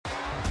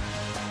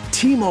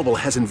T-Mobile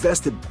has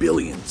invested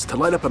billions to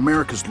light up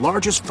America's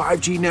largest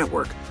 5G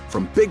network,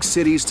 from big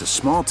cities to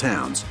small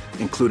towns,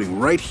 including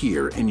right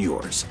here in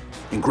yours.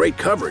 And great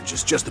coverage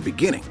is just the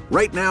beginning.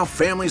 Right now,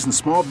 families and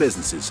small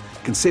businesses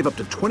can save up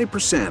to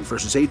 20%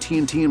 versus AT&T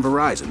and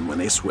Verizon when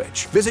they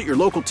switch. Visit your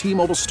local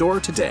T-Mobile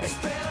store today.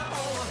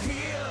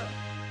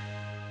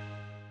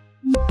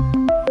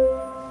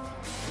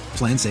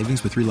 Plan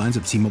savings with 3 lines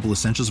of T-Mobile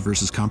Essentials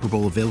versus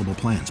comparable available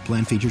plans.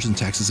 Plan features and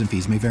taxes and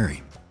fees may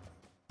vary.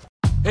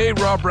 Hey,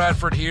 Rob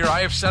Bradford here. I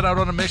have set out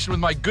on a mission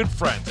with my good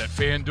friends at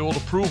FanDuel to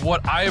prove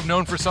what I have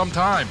known for some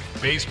time.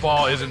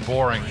 Baseball isn't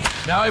boring.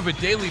 Now I have a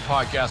daily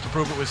podcast to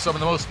prove it with some of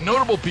the most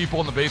notable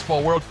people in the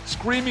baseball world,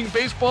 screaming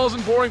baseball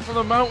isn't boring from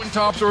the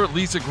mountaintops, or at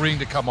least agreeing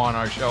to come on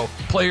our show.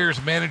 Players,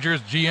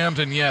 managers, GMs,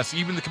 and yes,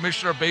 even the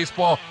commissioner of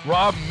baseball,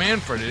 Rob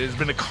Manfred. It has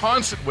been a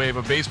constant wave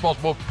of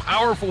baseball's most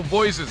powerful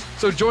voices.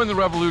 So join the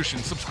revolution.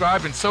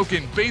 Subscribe and soak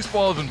in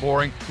Baseball Isn't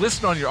Boring.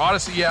 Listen on your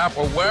Odyssey app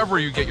or wherever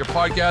you get your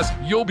podcasts.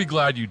 You'll be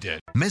glad you did.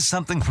 Miss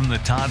something from the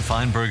Todd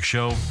Feinberg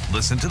Show?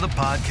 Listen to the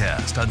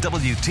podcast on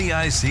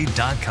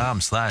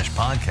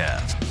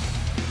WTIC.com/podcast.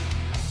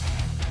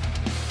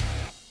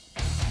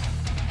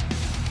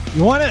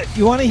 You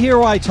want to hear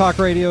why talk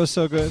radio is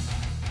so good?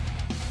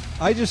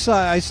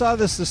 I saw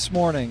this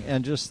morning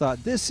and just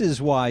thought, this is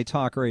why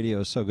talk radio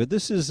is so good.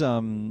 This is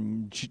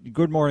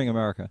Good Morning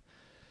America.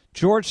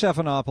 George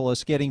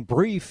Stephanopoulos getting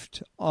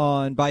briefed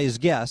on by his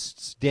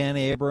guests, Dan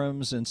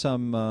Abrams and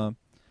some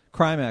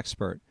crime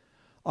expert,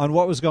 on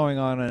what was going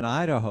on in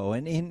Idaho.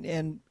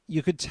 And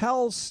you could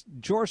tell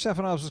George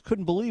Stephanopoulos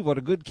couldn't believe what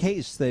a good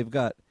case they've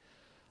got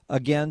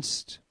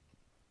against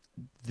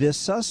this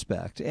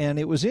suspect. And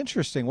it was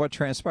interesting what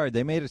transpired.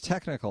 They made a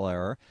technical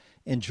error,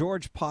 and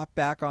George popped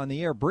back on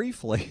the air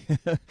briefly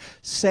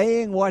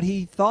saying what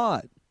he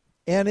thought.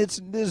 And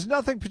there's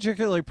nothing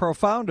particularly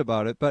profound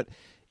about it, but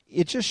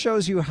it just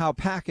shows you how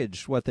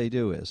packaged what they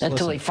do is.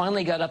 Until Listen. he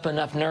finally got up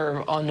enough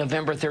nerve on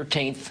November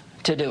 13th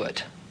to do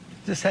it.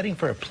 Is this heading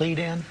for a plea,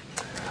 Dan?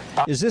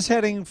 Is this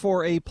heading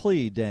for a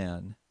plea,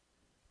 Dan?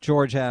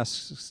 George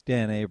asks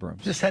Dan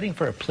Abrams. Is this heading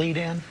for a plea,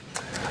 Dan?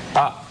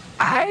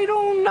 I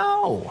don't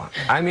know.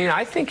 I mean,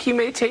 I think he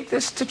may take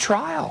this to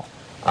trial.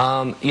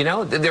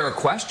 There are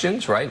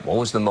questions, right? What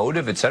was the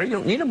motive, et cetera? You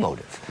don't need a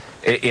motive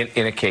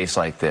in a case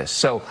like this.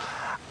 So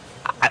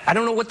I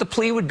don't know what the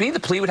plea would be. The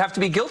plea would have to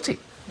be guilty.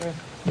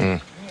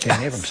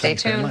 Dan Abrams, Stay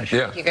tuned.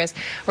 Yeah. You guys.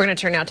 We're going to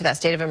turn now to that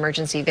state of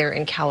emergency there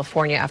in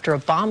California after a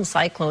bomb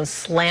cyclone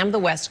slammed the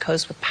West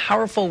Coast with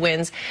powerful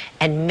winds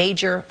and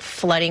major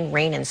flooding,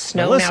 rain, and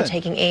snow. Now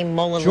taking aim.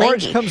 Mola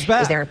George Leahy comes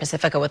back. is there in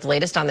Pacifica with the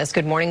latest on this.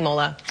 Good morning,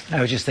 Mola.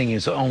 I was just thinking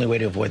it's the only way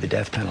to avoid the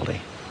death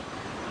penalty.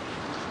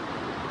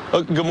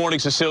 Good morning,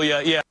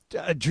 Cecilia. Yeah.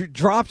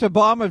 Dropped a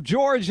bomb of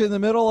George in the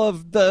middle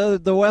of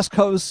the West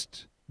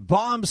Coast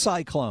bomb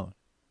cyclone.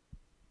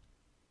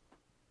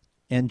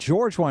 And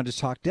George wanted to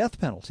talk death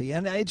penalty.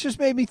 And it just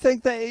made me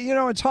think that,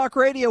 in talk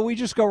radio, we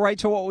just go right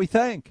to what we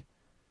think.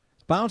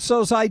 Bounce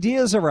those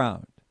ideas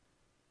around.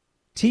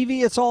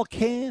 TV, it's all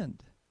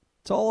canned.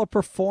 It's all a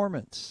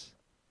performance.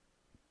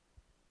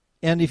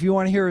 And if you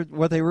want to hear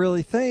what they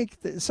really think,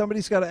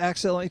 somebody's got to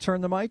accidentally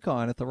turn the mic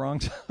on at the wrong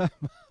time.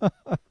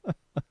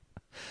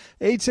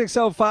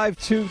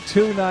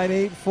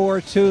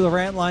 860-522-9842. The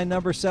rant line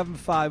number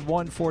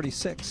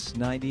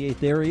 751-4698.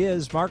 There he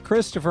is, Mark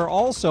Christopher,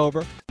 all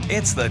sober.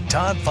 It's the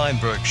Todd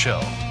Feinberg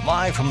Show,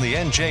 live from the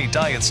NJ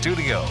Diet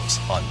Studios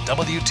on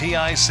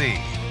WTIC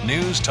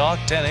News Talk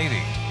 1080.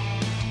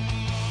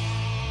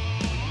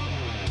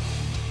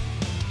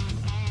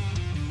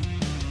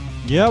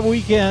 Yeah,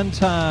 weekend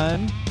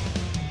time.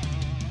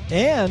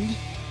 And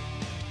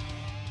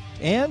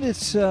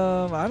it's,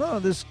 I don't know,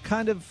 there's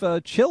kind of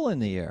chill in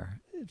the air.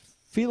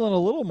 Feeling a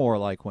little more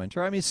like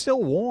winter. I mean, it's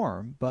still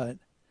warm, but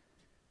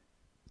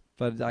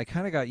I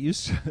kind of got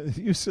used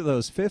to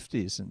those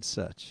 50s and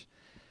such.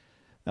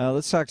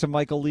 Let's talk to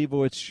Michael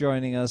Leibowitz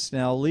joining us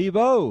now.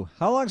 Lebo,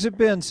 how long's it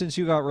been since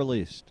you got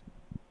released?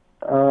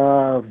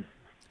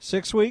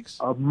 6 weeks?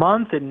 A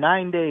month and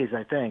 9 days,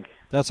 I think.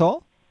 That's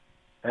all?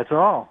 That's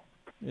all.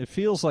 It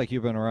feels like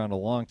you've been around a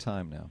long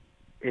time now.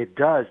 It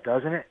does,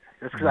 doesn't it?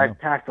 That's because I've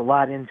packed a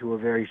lot into a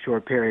very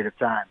short period of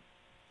time.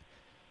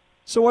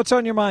 So what's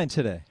on your mind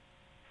today?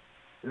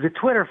 The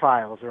Twitter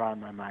files are on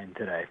my mind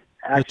today.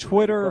 Actually, the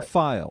Twitter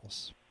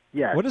files?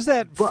 Yeah. What does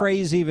that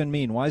phrase even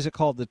mean? Why is it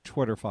called the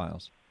Twitter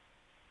files?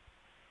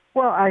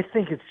 Well, I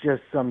think it's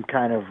just some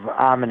kind of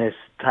ominous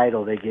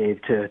title they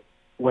gave to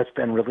what's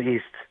been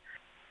released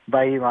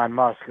by Elon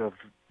Musk of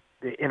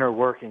the inner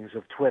workings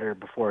of Twitter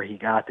before he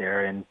got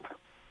there. And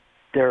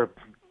I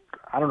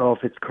don't know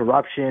if it's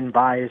corruption,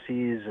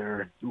 biases,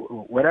 or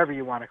whatever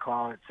you want to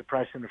call it,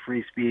 suppression of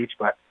free speech,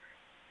 but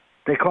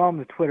they call them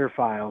the Twitter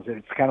files.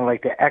 It's kind of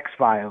like the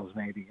X-Files,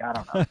 maybe. I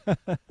don't know.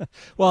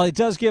 Well, it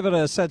does give it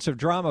a sense of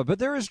drama, but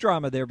there is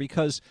drama there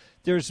because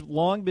there's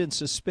long been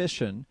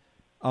suspicion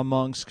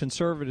amongst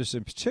conservatives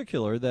in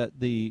particular that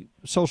the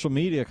social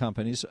media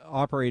companies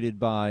operated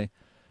by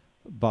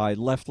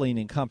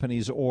left-leaning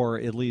companies, or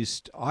at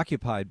least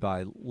occupied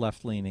by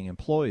left-leaning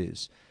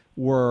employees,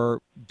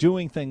 were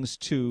doing things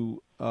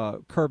to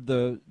curb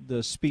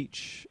the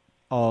speech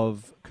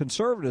of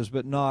conservatives,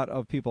 but not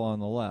of people on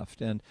the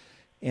left. And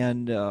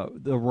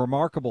the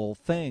remarkable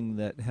thing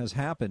that has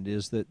happened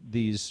is that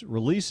these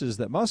releases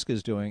that Musk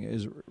is doing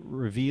is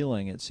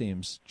revealing, it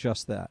seems,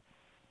 just that.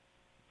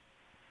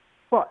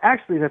 Well,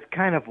 actually, that's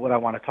kind of what I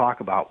want to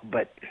talk about,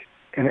 but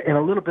in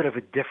a little bit of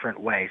a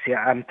different way. See,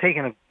 I'm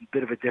taking a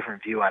bit of a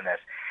different view on this.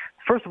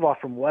 First of all,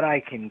 from what I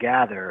can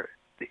gather,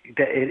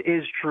 that it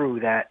is true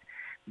that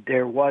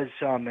there was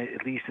some,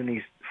 at least in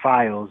these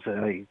files,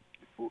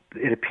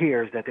 it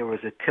appears that there was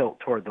a tilt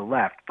toward the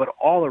left. But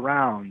all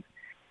around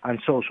on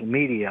social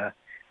media,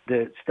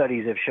 the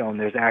studies have shown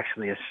there's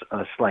actually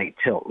a slight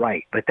tilt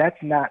right. But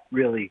that's not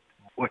really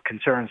what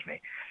concerns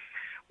me.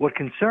 What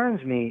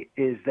concerns me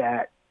is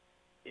that,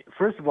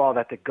 first of all,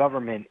 that the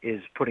government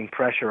is putting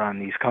pressure on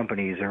these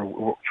companies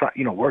or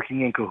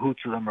working in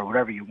cahoots with them or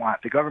whatever you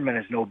want. The government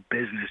has no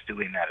business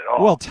doing that at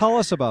all. Well, tell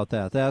us about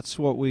that. That's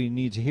what we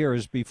need to hear.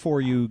 Is before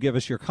you give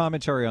us your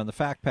commentary on the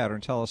fact pattern,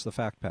 tell us the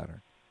fact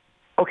pattern.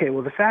 Okay,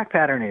 well, the fact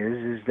pattern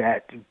is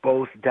that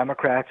both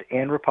Democrats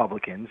and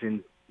Republicans,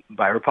 and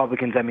by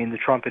Republicans I mean the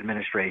Trump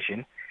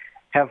administration,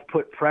 have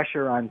put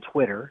pressure on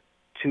Twitter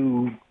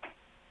to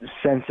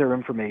censor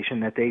information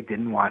that they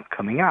didn't want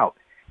coming out.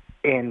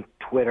 And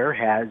Twitter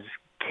has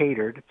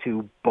catered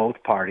to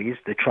both parties,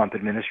 the Trump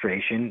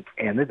administration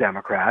and the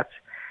Democrats,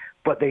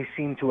 but they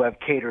seem to have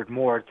catered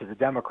more to the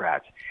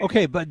Democrats.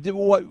 Okay, but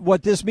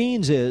what this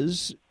means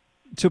is,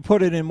 to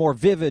put it in more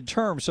vivid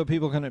terms so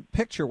people can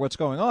picture what's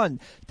going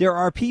on, there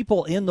are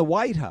people in the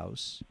White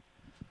House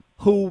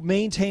who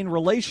maintain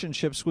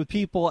relationships with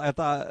people at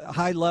the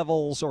high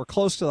levels or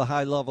close to the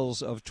high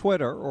levels of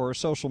Twitter or a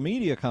social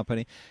media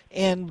company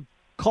and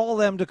call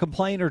them to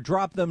complain or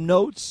drop them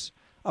notes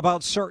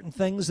about certain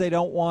things they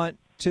don't want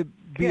to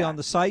be on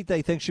the site,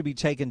 they think should be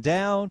taken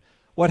down,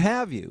 what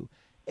have you.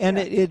 And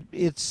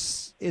it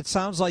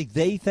sounds like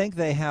they think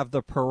they have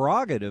the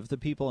prerogative, the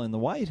people in the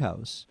White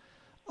House,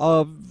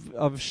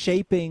 of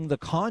shaping the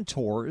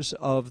contours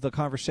of the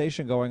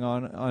conversation going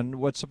on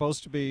what's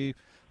supposed to be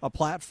a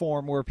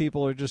platform where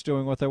people are just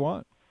doing what they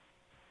want.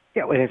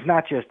 Yeah, well, it's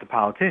not just the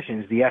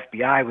politicians. The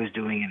FBI was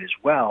doing it as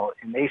well,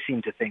 and they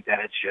seem to think that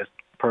it's just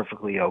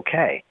perfectly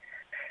okay.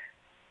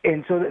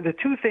 And so the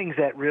two things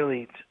that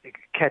really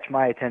catch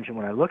my attention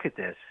when I look at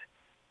this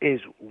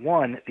is,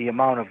 one, the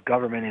amount of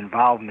government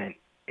involvement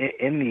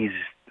in these,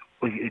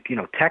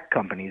 tech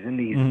companies, in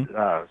these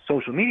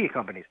social media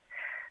companies,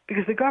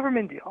 because the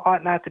government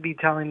ought not to be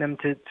telling them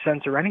to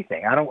censor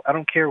anything. I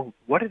don't care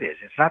what it is.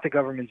 It's not the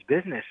government's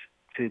business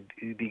to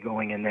be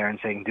going in there and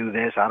saying, do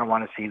this, I don't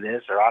want to see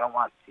this, or I don't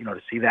want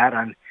to see that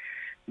on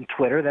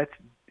Twitter. That's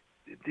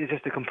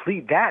just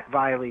that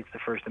violates the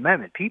First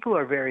Amendment. People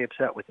are very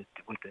upset with the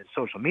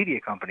social media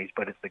companies,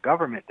 but it's the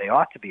government they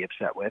ought to be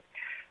upset with,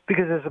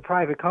 because as a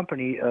private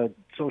company, a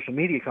social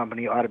media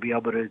company ought to be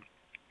able to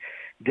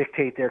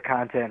dictate their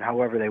content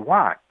however they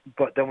want.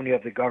 But then when you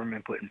have the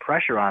government putting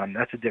pressure on them,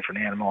 that's a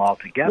different animal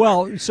altogether.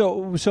 Well,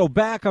 so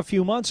back a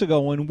few months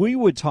ago when we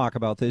would talk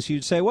about this,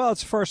 you'd say, well,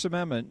 it's a First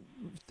Amendment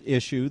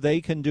issue.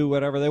 They can do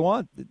whatever they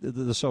want,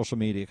 the social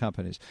media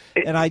companies.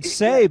 And I'd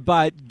say,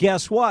 but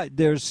guess what?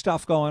 There's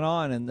stuff going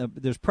on, and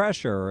there's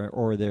pressure,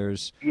 or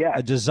there's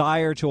a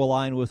desire to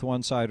align with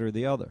one side or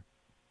the other.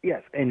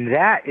 Yes, and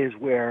that is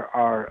where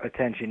our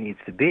attention needs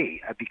to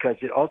be, because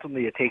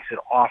it takes it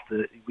off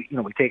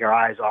we take our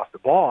eyes off the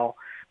ball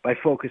by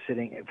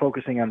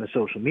focusing on the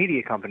social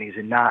media companies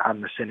and not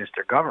on the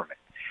sinister government,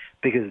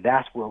 because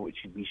that's where we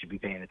should be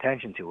paying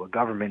attention to, a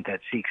government that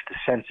seeks to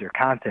censor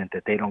content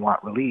that they don't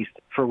want released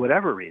for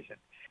whatever reason.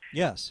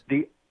 Yes.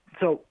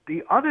 So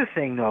the other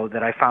thing, though,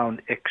 that I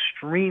found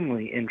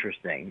extremely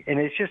interesting, and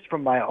it's just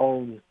from my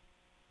own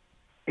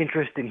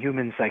interest in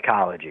human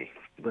psychology,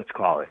 let's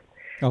call it,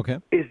 okay,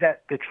 is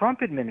that the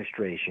Trump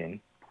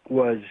administration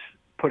was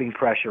putting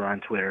pressure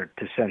on Twitter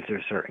to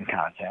censor certain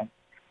content,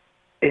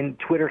 and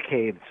Twitter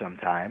caved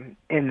sometime,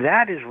 and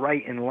that is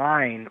right in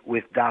line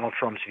with Donald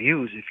Trump's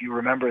views. If you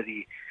remember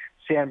the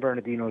San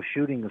Bernardino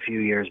shooting a few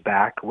years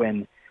back,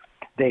 when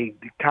they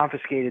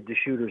confiscated the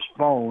shooter's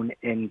phone,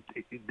 and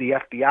the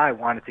FBI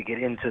wanted to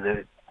get into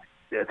the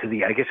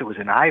I guess it was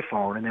an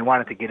iPhone, and they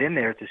wanted to get in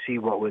there to see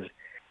what was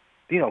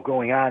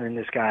going on in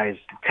this guy's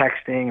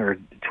texting or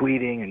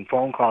tweeting and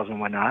phone calls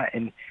and whatnot.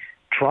 And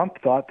Trump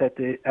thought that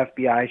the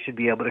FBI should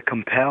be able to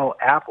compel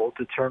Apple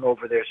to turn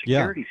over their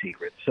security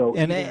secrets. So,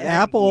 and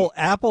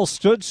Apple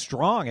stood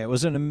strong. It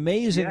was an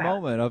amazing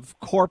moment of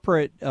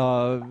corporate,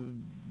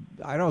 some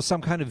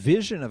kind of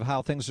vision of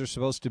how things are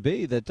supposed to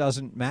be that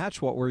doesn't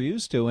match what we're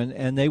used to,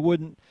 and they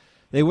wouldn't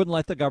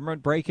let the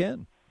government break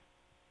in.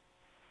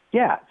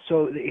 Yeah.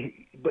 So,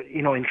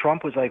 and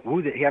Trump was like, I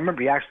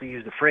remember he actually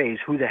used the phrase,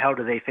 "Who the hell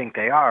do they think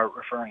they are?"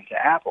 referring to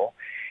Apple.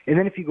 And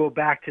then if you go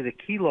back to the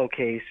Kelo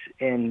case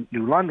in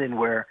New London,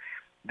 where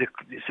the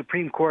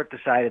Supreme Court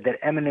decided that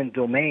eminent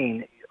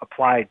domain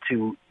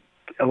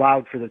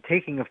allowed for the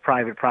taking of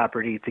private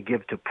property to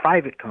give to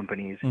private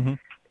companies,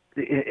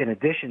 in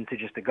addition to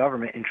just the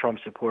government, and Trump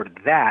supported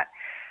that,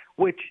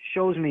 which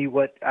shows me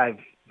what I've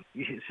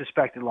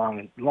suspected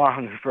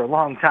for a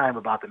long time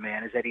about the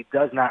man is that he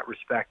does not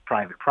respect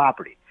private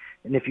property.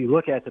 And if you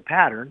look at the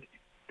pattern,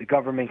 the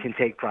government can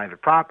take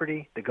private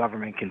property. The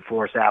government can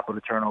force Apple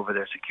to turn over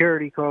their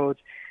security codes.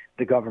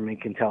 The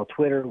government can tell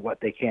Twitter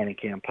what they can and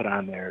can't put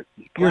on their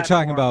platform. You're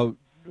talking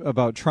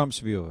about Trump's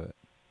view of it.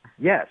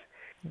 Yes.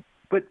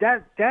 But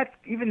that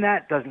even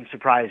that doesn't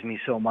surprise me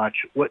so much.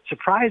 What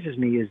surprises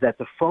me is that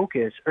the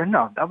focus, or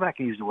no, I'm not going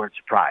to use the word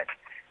surprise.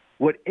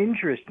 What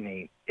interests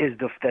me is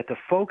that the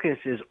focus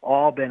has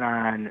all been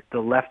on the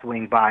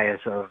left-wing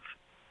bias of,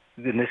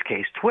 in this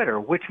case, Twitter,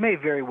 which may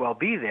very well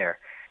be there.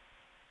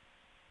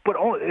 But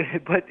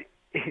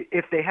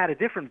if they had a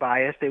different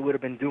bias, they would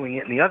have been doing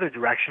it in the other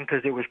direction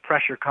because there was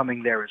pressure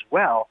coming there as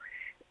well.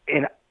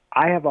 And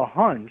I have a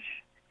hunch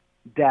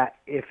that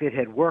if it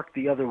had worked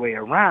the other way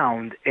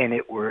around and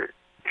it were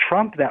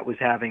Trump that was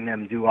having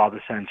them do all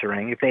the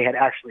censoring, if they had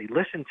actually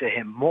listened to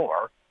him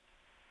more,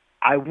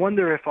 I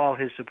wonder if all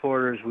his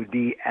supporters would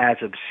be as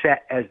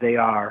upset as they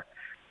are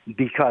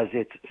because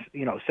it's,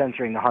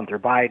 censoring the Hunter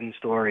Biden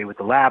story with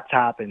the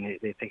laptop and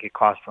they think it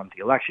cost Trump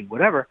the election,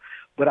 whatever.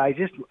 But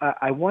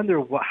I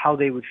wonder how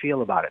they would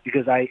feel about it,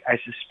 because I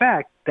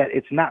suspect that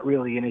it's not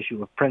really an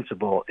issue of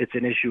principle. It's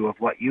an issue of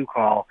what you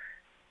call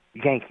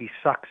Yankee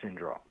suck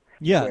syndrome.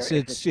 Yes,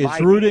 it's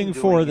rooting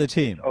for the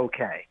team.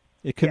 Okay.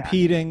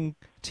 Competing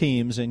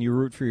teams, and you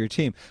root for your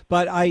team.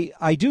 But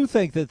I do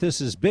think that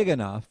this is big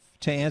enough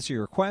to answer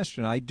your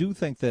question. I do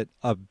think that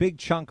a big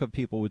chunk of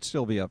people would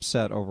still be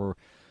upset over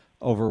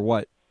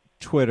what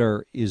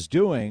Twitter is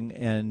doing,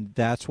 and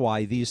that's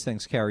why these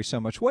things carry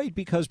so much weight,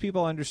 because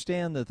people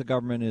understand that the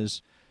government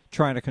is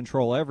trying to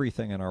control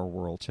everything in our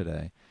world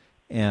today,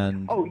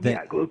 and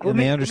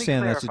they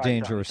understand that's a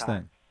dangerous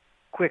thing.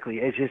 Quickly,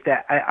 it's just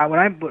that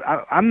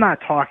I'm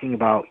not talking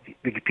about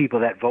the people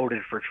that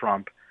voted for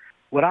Trump.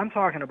 What I'm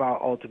talking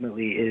about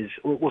ultimately is,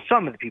 well,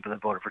 some of the people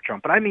that voted for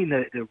Trump, but I mean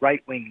the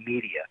right-wing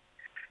media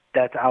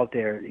that's out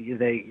there.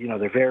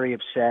 They're very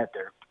upset.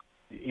 They're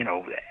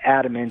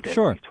adamant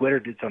that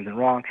Twitter did something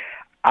wrong.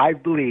 I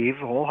believe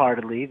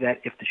wholeheartedly that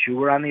if the shoe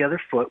were on the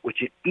other foot,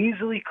 which it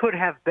easily could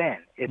have been,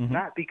 it's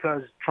not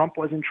because Trump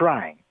wasn't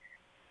trying.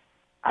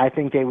 I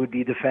think they would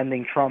be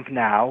defending Trump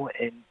now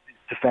and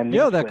defending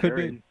Twitter. That could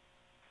be.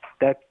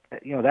 That's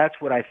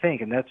what I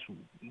think, and that's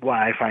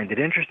why I find it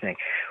interesting.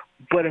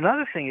 But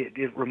another thing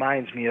it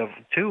reminds me of,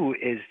 too,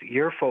 is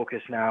your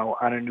focus now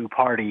on a new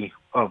party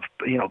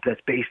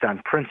that's based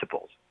on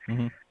principles.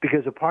 Mm-hmm.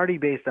 Because a party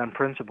based on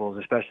principles,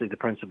 especially the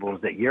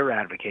principles that you're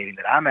advocating,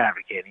 that I'm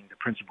advocating, the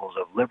principles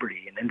of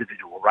liberty and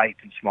individual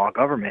rights and small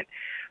government,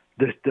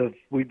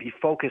 we'd be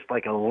focused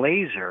like a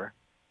laser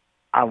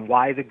on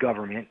why the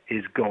government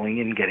is going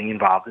and getting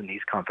involved in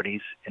these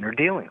companies and are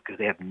dealing, because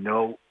they have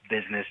no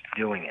business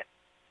doing it.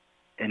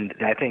 And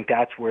I think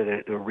that's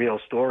where the real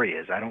story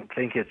is. I don't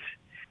think it's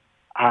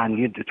on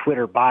the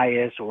Twitter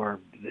bias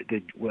or I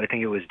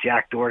think it was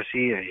Jack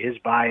Dorsey or his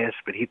bias,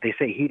 but they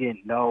say he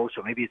didn't know,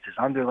 so maybe it's his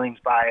underlings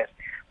bias.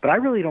 But I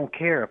really don't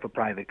care if a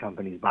private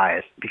company's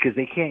biased, because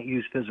they can't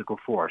use physical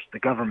force. The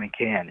government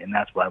can, and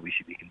that's why we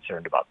should be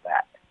concerned about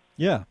that.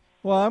 Yeah.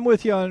 Well, I'm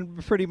with you on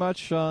pretty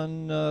much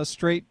on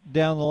straight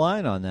down the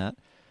line on that.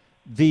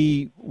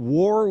 The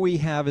war we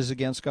have is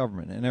against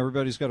government, and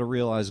everybody's got to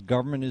realize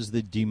government is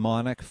the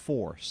demonic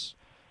force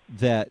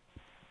that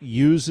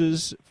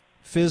uses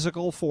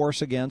physical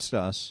force against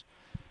us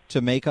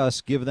to make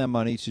us give them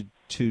money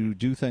to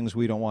do things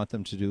we don't want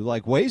them to do,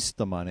 like waste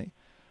the money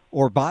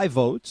or buy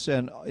votes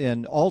and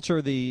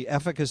alter the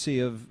efficacy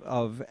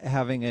of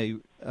having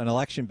an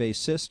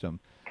election-based system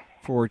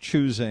for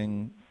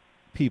choosing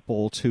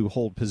people to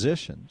hold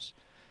positions.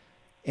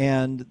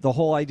 And the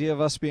whole idea of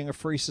us being a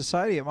free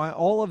society,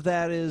 all of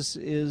that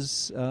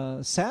is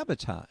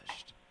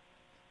sabotaged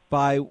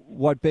by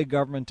what big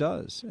government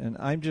does. And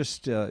I'm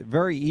just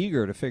very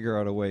eager to figure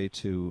out a way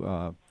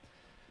to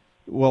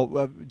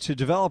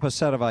develop a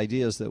set of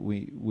ideas that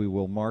we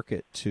will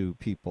market to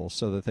people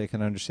so that they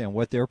can understand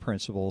what their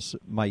principles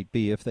might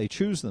be if they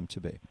choose them to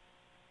be.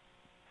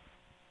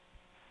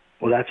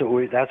 Well, that's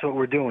what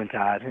we're doing,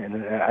 Todd,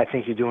 and I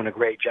think you're doing a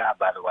great job,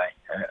 by the way.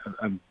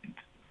 I'm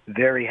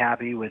very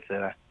happy with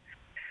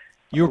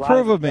you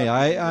approve of me.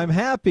 I'm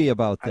happy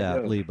about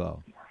that,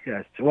 Lebo.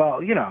 Yes.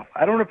 Well,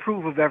 I don't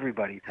approve of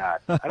everybody,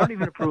 Todd. I don't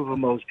even approve of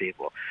most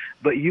people.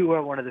 But you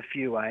are one of the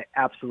few I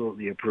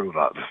absolutely approve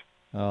of.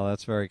 Oh,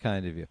 that's very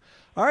kind of you.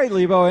 All right,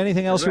 Lebo,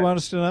 anything else you want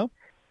us to know?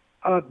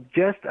 I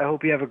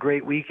hope you have a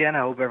great weekend.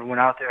 I hope everyone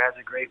out there has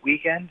a great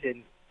weekend,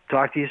 and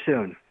talk to you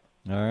soon.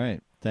 All right.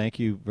 Thank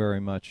you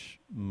very much,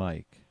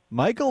 Mike.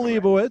 Michael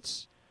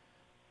Lebowitz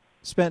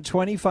spent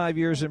 25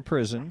 years in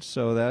prison,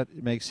 so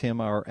that makes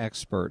him our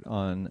expert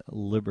on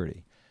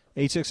liberty.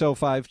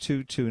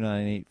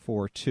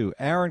 860-522-9842.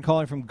 Aaron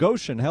calling from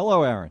Goshen.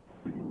 Hello, Aaron.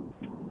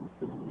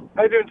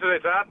 How you doing today,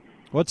 Todd?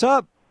 What's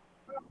up?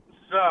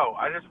 So,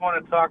 I just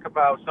want to talk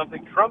about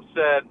something Trump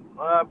said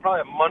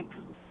probably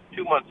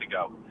 2 months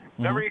ago.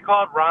 Remember he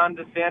called Ron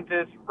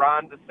DeSantis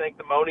Ron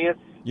DeSanctimonious?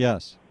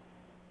 Yes.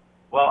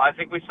 Well, I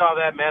think we saw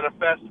that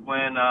manifest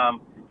when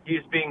he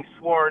he's being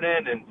sworn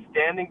in, and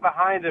standing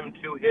behind him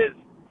to his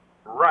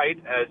right,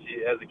 as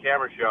the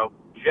camera show,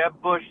 Jeb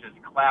Bush is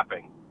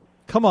clapping.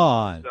 Come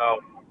on.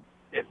 So,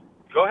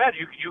 go ahead.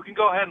 You can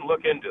go ahead and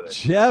look into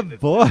this. Jeb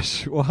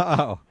Bush.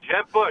 Wow.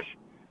 Jeb Bush.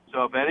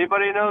 So if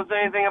anybody knows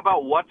anything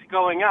about what's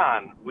going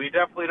on, we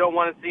definitely don't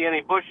want to see any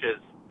Bushes,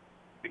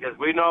 because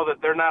we know that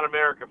they're not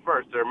America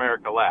first, they're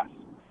America last,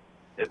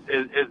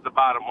 is the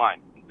bottom line.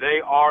 They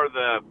are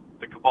the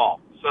cabal.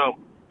 So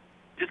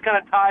just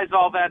kind of ties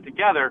all that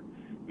together.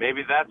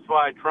 Maybe that's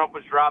why Trump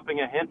was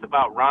dropping a hint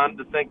about Ron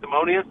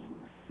DeSanctimonious.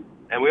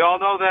 And we all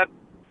know that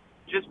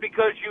just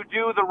because you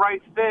do the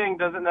right thing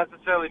doesn't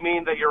necessarily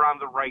mean that you're on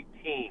the right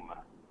team.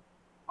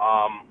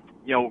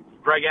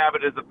 Greg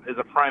Abbott is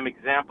a prime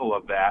example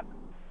of that.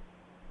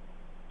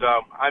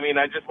 So, I mean,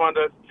 I just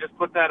wanted to just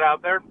put that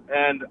out there.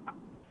 And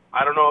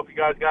I don't know if you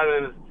guys got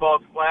into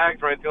false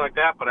flags or anything like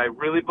that, but I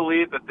really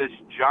believe that this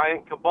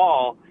giant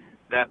cabal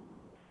that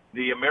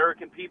the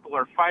American people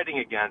are fighting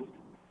against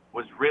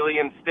was really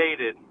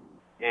instated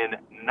in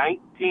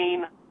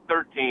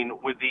 1913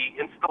 with the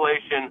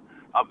installation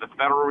of the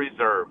Federal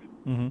Reserve.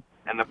 Mm-hmm.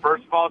 And the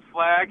first false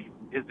flag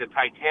is the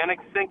Titanic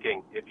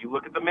sinking. If you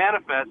look at the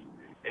manifest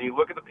and you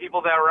look at the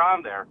people that were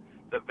on there,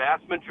 the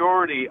vast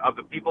majority of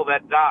the people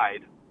that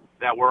died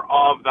that were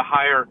of the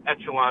higher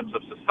echelons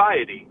of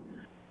society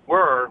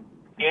were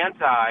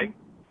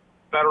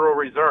anti-Federal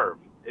Reserve.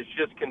 It's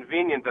just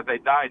convenient that they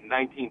died in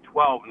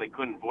 1912 and they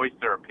couldn't voice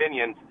their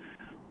opinions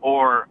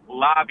or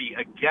lobby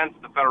against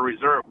the Federal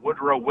Reserve.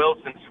 Woodrow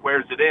Wilson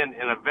swears it in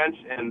and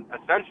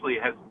essentially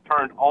has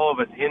turned all of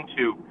us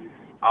into,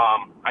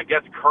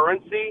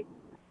 currency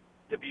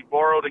to be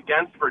borrowed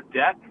against for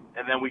debt,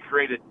 and then we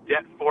create a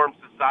debt-formed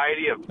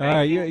society of... All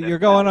right, you're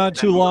going on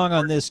too long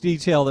on this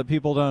detail that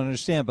people don't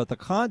understand, but the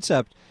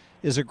concept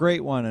is a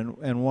great one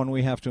and one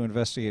we have to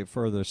investigate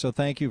further. So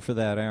thank you for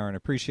that, Aaron.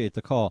 Appreciate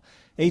the call.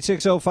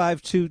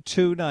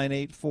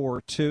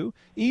 860-522-9842.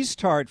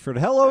 East Hartford.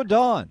 Hello,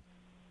 Don.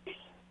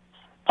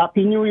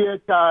 Happy New Year,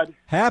 Todd.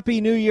 Happy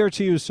New Year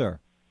to you, sir.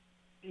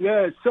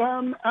 Yes,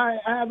 I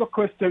have a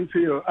question for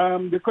you.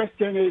 The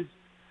question is,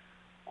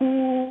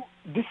 who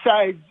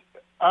decides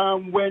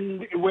who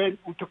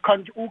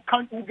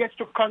gets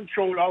to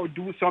control or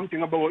do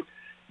something about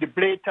the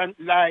blatant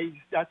lies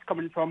that's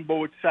coming from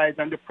both sides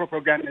and the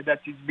propaganda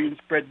that is being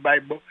spread by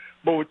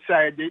both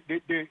sides,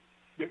 the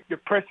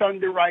press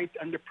on the right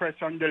and the press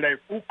on the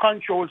left? Who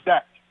controls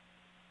that?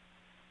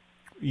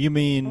 You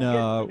mean...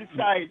 Who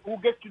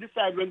gets to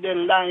decide when they're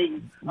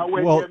lying and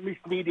when they're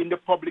misleading the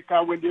public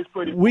and when they're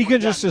spreading... We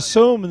can just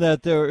assume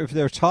that if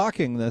they're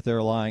talking that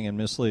they're lying and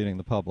misleading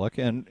the public,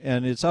 and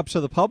it's up to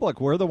the public.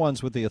 We're the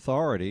ones with the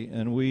authority,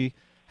 and we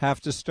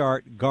have to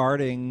start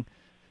guarding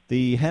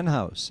the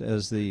henhouse,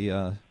 as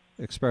the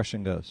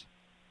expression goes.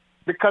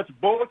 Because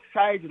both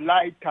sides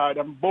lie, Todd,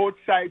 and both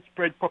sides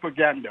spread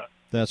propaganda.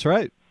 That's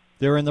right.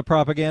 They're in the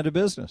propaganda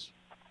business.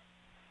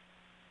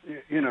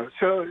 But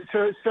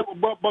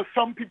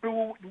some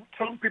people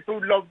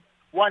love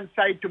one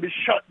side to be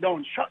shut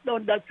down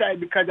that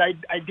side because I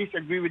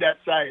disagree with that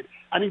side,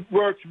 and it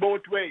works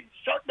both ways.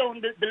 Shut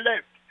down the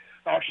left,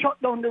 shut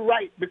down the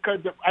right because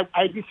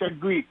I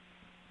disagree.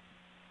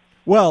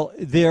 Well,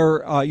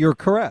 you're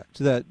correct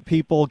that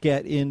people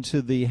get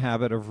into the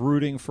habit of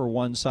rooting for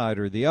one side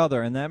or the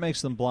other, and that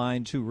makes them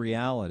blind to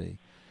reality.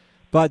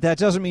 But that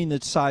doesn't mean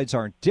that sides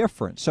aren't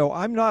different. So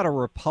I'm not a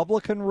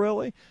Republican,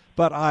 really,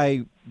 but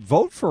I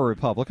vote for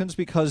Republicans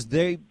because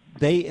they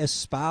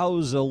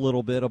espouse a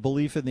little bit a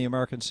belief in the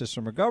American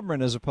system of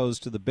government as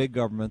opposed to the big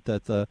government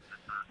that the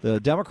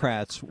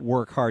Democrats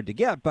work hard to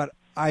get. But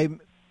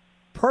I'm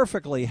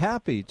perfectly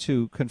happy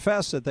to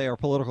confess that they are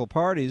political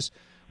parties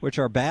which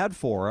are bad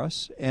for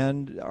us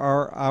and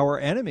are our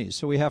enemies.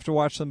 So we have to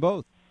watch them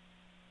both.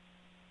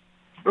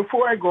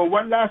 Before I go,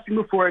 one last thing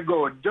before I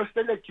go, just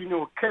to let you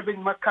know,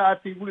 Kevin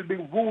McCarthy will be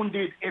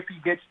wounded if he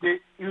gets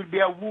he'll be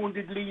a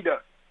wounded leader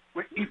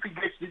if he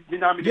gets the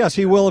nomination. Yes,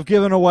 he will have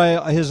given away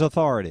his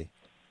authority.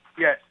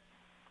 Yes.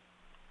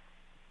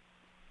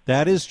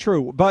 That is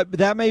true, but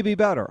that may be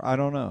better. I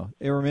don't know.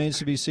 It remains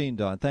to be seen,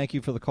 Don. Thank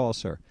you for the call,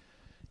 sir.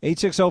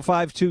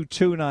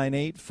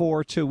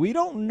 860-522-9842. We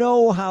don't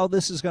know how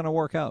this is going to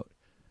work out.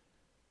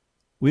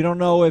 We don't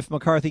know if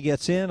McCarthy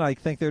gets in. I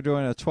think they're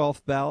doing a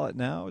 12th ballot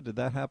now. Did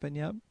that happen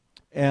yet?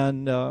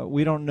 And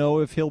we don't know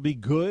if he'll be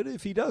good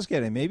if he does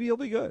get in. Maybe he'll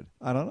be good.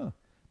 I don't know.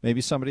 Maybe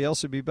somebody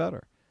else would be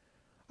better.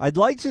 I'd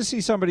like to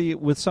see somebody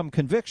with some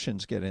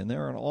convictions get in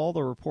there, and all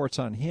the reports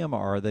on him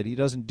are that he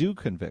doesn't do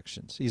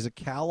convictions. He's a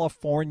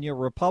California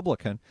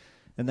Republican,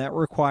 and that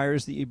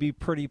requires that you be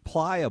pretty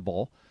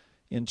pliable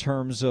in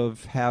terms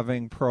of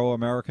having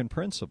pro-American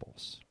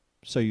principles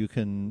so you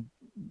can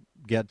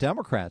get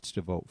Democrats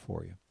to vote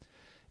for you.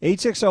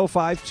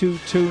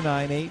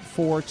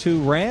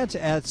 860-522-9842. Rant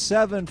at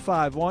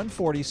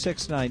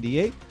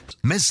 751-4698.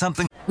 Miss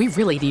something? We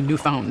really need new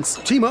phones.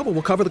 T-Mobile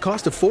will cover the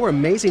cost of 4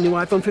 amazing new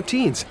iPhone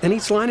 15s, and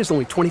each line is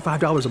only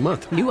 $25 a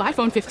month. New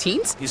iPhone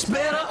 15s? It's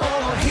better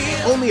over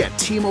here. Only at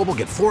T-Mobile,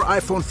 get 4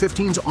 iPhone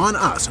 15s on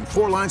us and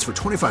 4 lines for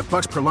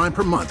 $25 per line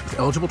per month with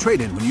eligible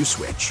trade-in when you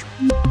switch.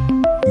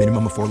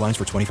 Minimum of 4 lines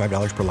for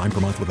 $25 per line per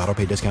month with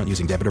autopay discount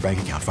using debit or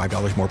bank account.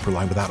 $5 more per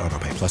line without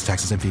autopay, plus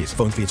taxes and fees.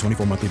 Phone fee at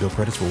 24 monthly bill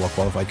credits for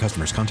well-qualified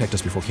customers. Contact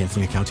us before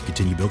canceling account to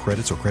continue bill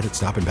credits or credit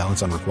stop and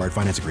balance on required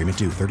finance agreement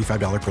due.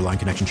 $35 per line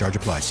connection charge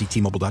applies. See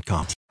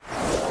T-Mobile.com.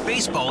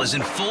 Baseball is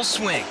in full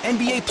swing.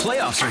 NBA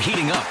playoffs are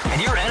heating up,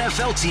 and your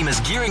NFL team is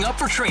gearing up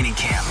for training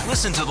camp.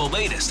 Listen to the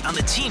latest on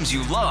the teams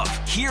you love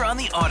here on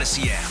the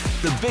Odyssey app.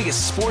 The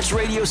biggest sports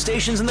radio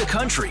stations in the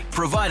country,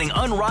 providing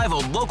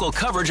unrivaled local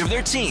coverage of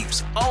their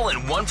teams, all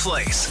in one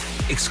place.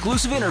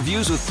 Exclusive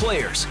interviews with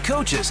players,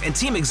 coaches, and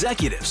team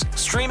executives,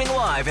 streaming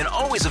live and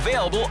always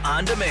available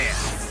on demand.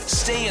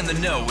 Stay in the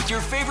know with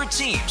your favorite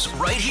teams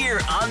right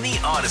here on the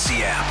Odyssey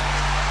app.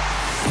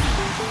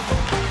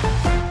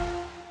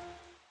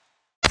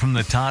 From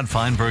the Todd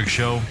Feinberg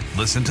Show,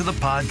 listen to the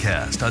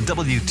podcast on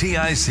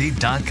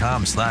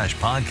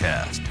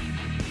WTIC.com/podcast.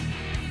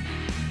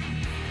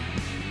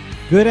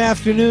 Good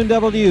afternoon,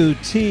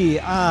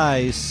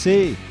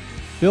 WTIC.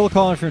 Bill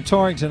calling from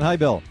Torrington. Hi,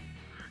 Bill.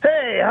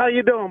 Hey, how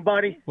you doing,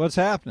 buddy? What's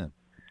happening?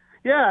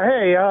 Yeah,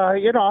 hey,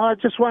 I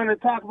just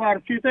wanted to talk about a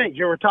few things.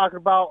 You were talking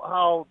about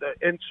how the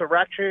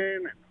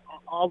insurrection and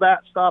all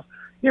that stuff.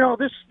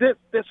 This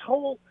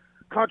whole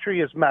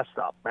country is messed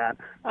up, man.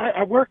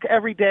 I work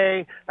every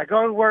day. I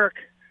go to work,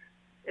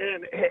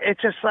 and it's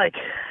just like,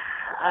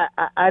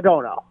 I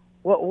don't know.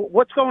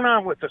 What's going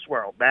on with this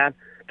world, man?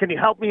 Can you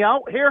help me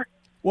out here?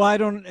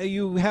 Well,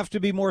 you have to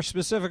be more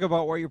specific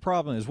about what your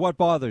problem is. What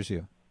bothers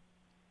you?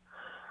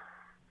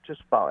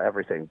 Just about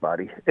everything,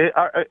 buddy.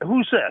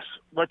 Who's this?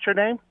 What's your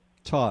name?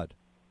 Todd.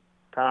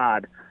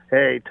 Todd.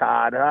 Hey,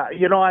 Todd.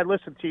 I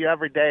listen to you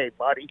every day,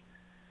 buddy.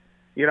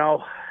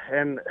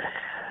 And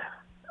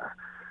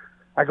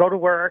I go to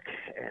work,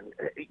 and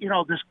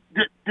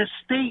this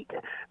state,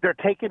 they're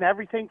taking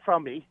everything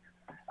from me.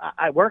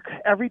 I work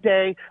every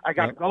day. I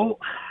got to go.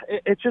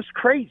 It's just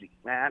crazy,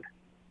 man.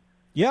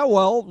 Yeah,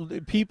 well,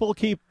 people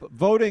keep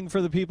voting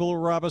for the people who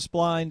rob us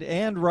blind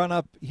and run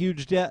up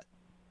huge debt.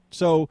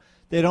 So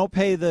they don't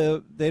pay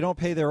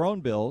their own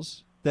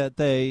bills that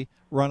they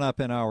run up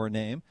in our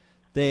name.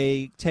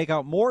 They take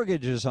out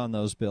mortgages on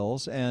those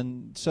bills,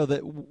 and so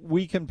that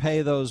we can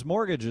pay those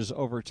mortgages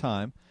over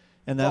time.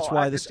 And that's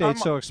why the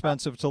state's so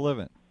expensive to live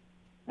in.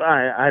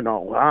 I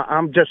know.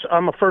 I'm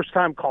a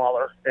first-time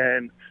caller,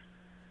 and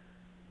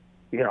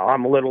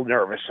I'm a little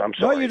nervous. I'm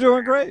sorry. No, you're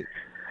doing great.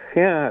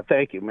 Yeah,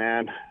 thank you,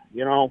 man.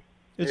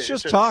 It's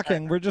just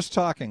talking. We're just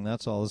talking.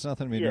 That's all. There's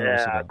nothing to be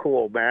nervous about. Yeah,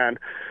 cool, man.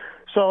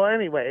 So,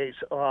 anyways,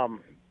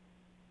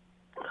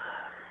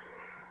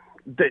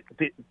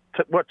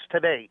 what's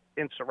today?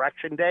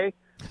 Insurrection Day.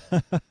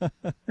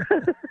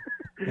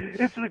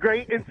 It's the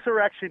great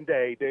Insurrection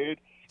Day, dude.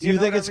 Do you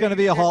think it's going to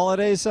be a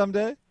holiday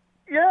someday?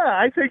 Yeah,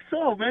 I think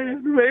so,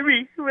 man.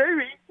 Maybe.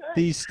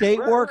 The state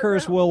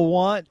workers will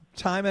want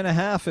time and a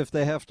half if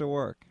they have to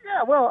work.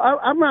 Yeah, well,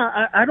 I'm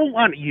not. I don't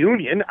want a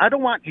union. I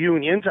don't want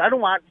unions. I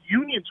don't want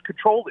unions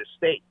control this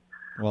state.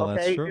 Well,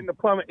 okay? That's true. In the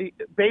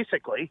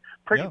basically,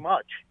 pretty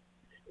much.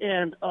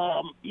 And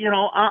I'm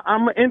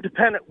an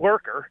independent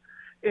worker,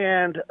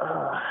 and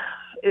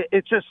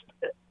it's just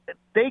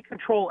they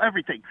control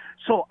everything.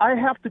 So I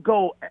have to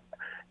go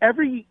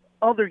every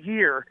other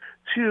year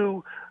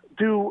to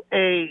do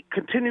a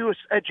continuous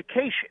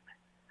education.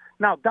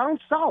 Now, down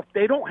south,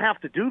 they don't have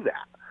to do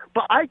that.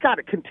 But I got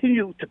to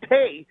continue to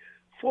pay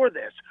for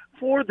this,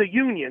 for the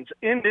unions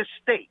in this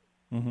state.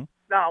 Mm-hmm.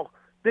 Now,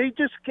 they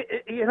just,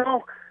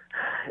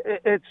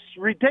 it's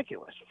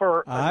ridiculous.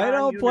 I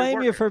don't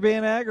blame you for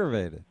being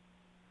aggravated.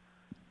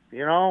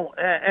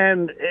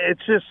 And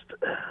it's just,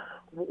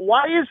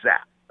 why is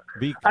that?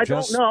 I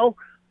don't know.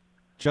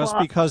 Just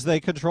because they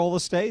control the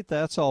state,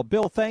 that's all.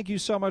 Bill, thank you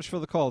so much for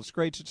the call. It's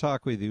great to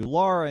talk with you.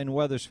 Laura in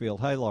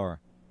Wethersfield. Hi, Laura.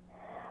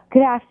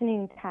 Good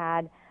afternoon,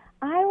 Todd.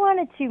 I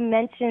wanted to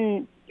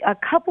mention a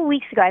couple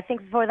weeks ago, I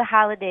think before the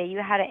holiday, you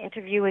had an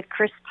interview with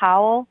Chris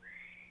Powell,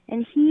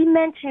 and he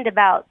mentioned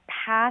about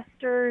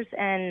pastors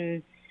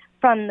and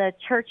from the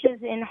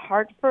churches in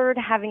Hartford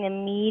having a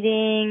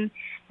meeting,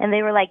 and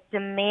they were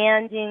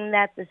demanding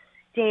that the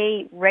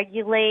state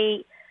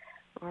regulate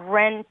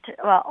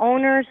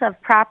owners of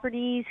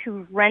properties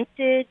who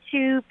rented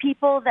to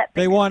people that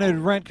they wanted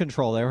rent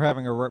control. They were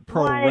having a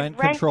pro-rent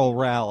control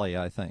rally,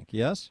 I think.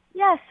 Yes?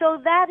 Yeah, so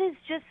that is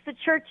just the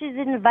churches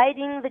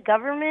inviting the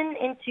government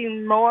into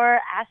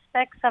more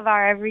aspects of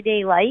our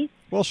everyday life.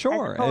 Well,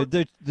 sure.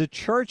 The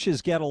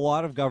churches get a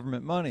lot of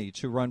government money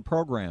to run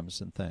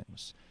programs and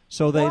things.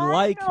 So they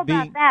I don't know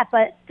about that,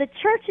 but the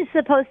church is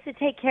supposed to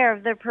take care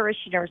of their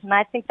parishioners, and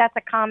I think that's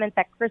a comment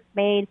that Chris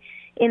made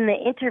in the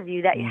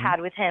interview that you had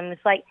with him.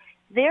 It's like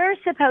they're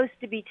supposed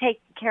to be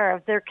taking care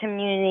of their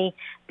community,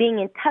 being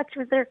in touch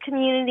with their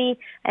community,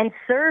 and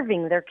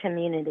serving their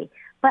community.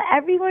 But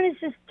everyone is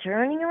just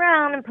turning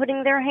around and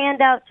putting their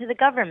hand out to the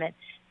government.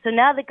 So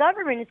now the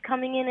government is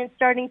coming in and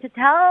starting to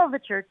tell the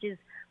churches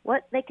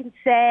what they can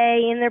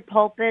say in their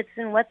pulpits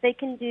and what they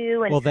can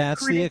do. And well,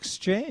 that's the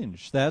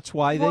exchange. That's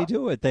why they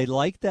do it. They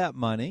like that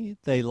money.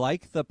 They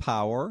like the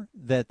power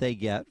that they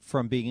get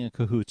from being in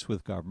cahoots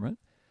with government.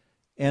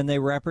 and they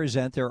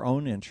represent their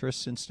own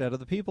interests instead of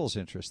the people's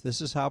interests. This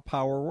is how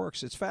power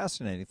works. It's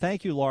fascinating.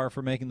 Thank you, Laura,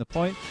 for making the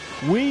point.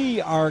 We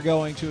are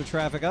going to a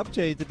traffic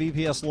update. The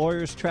BPS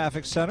Lawyers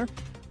Traffic Center.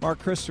 Mark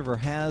Christopher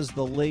has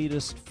the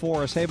latest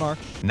for us. Hey, Mark.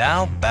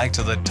 Now, back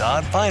to the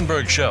Todd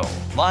Feinberg Show,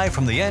 live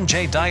from the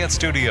NJ Diet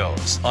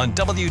Studios on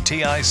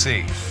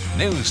WTIC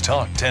News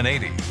Talk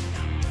 1080.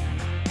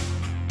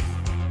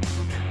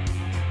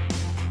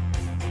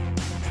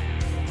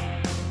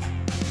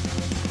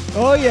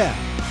 Oh, yeah.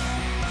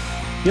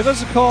 Give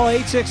us a call,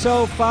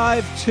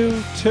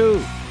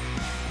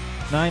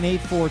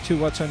 860-522-9842.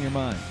 What's on your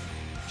mind?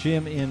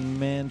 Jim in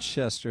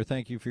Manchester.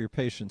 Thank you for your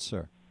patience,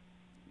 sir.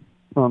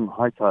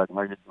 Hi, Todd.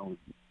 How you doing?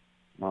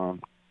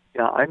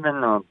 Yeah, I've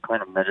been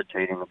kind of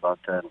meditating about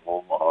that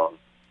whole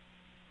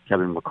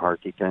Kevin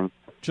McCarthy thing.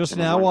 Just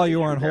now, while you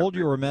were on hold,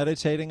 you were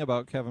meditating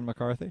about Kevin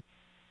McCarthy?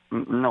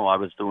 No, I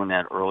was doing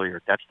that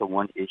earlier. That's the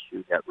one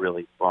issue that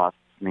really bothers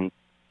me.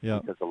 Yeah.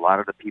 Because a lot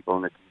of the people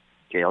in the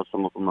jail,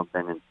 some of them have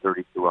been in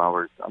 23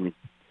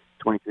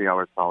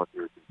 hours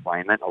solitary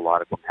confinement. A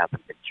lot of them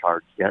haven't been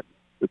charged yet,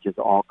 which is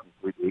all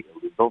completely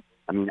illegal.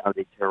 I mean, are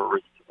they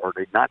terrorists or are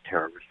they not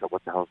terrorists? So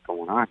what the hell's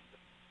going on?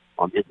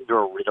 Isn't there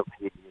a writ of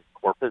habeas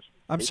corpus?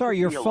 I'm sorry,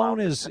 your phone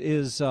is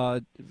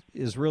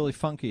really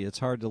funky. It's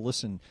hard to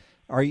listen.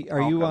 Are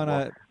you on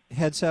a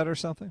headset or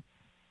something?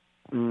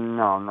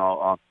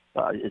 No.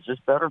 Is this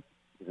better?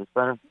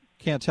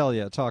 Can't tell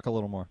yet. Talk a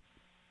little more.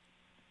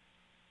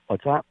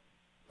 What's that?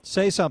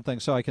 Say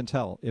something so I can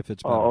tell if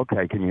it's better. Oh,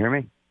 okay. Can you hear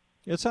me?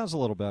 It sounds a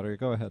little better.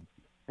 Go ahead.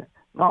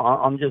 No,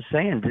 I'm just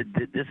saying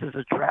this is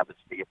a travesty.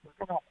 If we're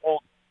going to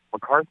hold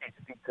McCarthy's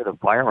feet to the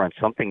fire on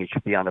something, it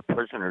should be on the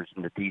prisoners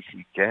in the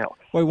D.C. jail.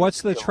 Wait,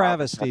 what's the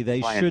travesty?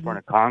 They shouldn't. In front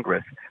of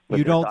Congress.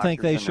 You don't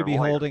think they should be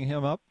holding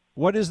him up?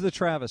 What is the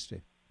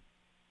travesty?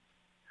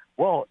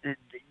 Well,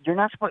 you're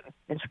not supposed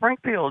in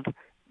Springfield.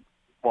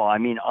 Well, I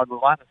mean, a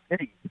lot of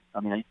cities. I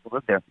mean, I used to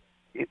live there.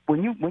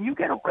 When you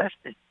get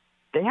arrested,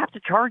 they have to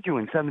charge you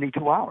in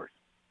 72 hours.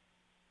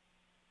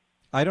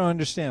 I don't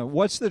understand.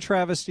 What's the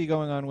travesty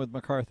going on with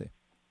McCarthy?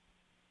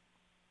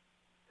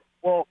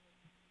 Well,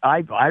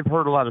 I've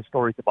heard a lot of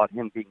stories about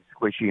him being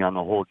squishy on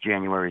the whole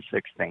January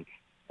 6th thing,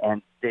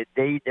 and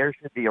there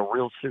should be a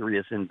real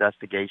serious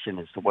investigation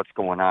as to what's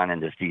going on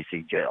in this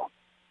D.C. jail.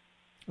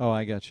 Oh,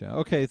 I got you.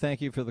 Okay, thank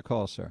you for the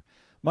call, sir.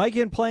 Mike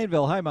in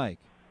Plainville. Hi, Mike.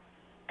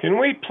 Can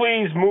we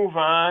please move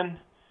on?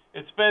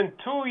 It's been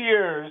 2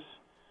 years.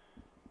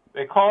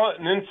 They call it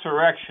an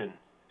insurrection.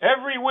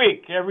 Every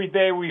week, every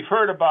day, we've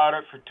heard about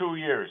it for 2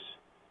 years.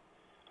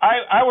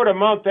 I would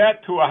amount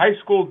that to a high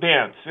school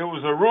dance. It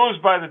was a ruse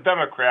by the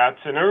Democrats,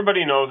 and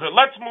everybody knows it.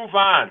 Let's move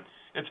on.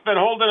 It's been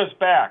holding us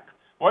back.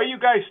 Why are you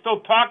guys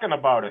still talking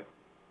about it?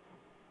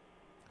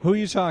 Who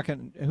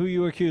are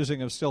you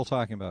accusing of still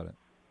talking about it?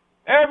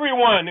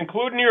 Everyone,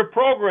 including your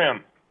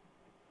program.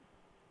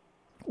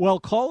 Well,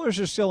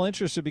 callers are still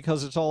interested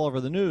because it's all over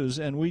the news,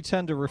 and we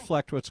tend to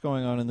reflect what's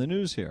going on in the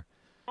news here.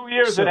 2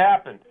 years it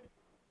happened.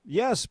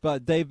 Yes,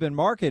 but they've been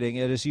marketing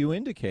it, as you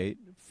indicate,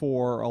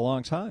 for a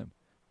long time.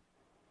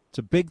 It's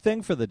a big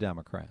thing for the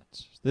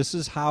Democrats. This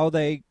is how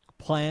they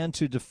plan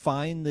to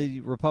define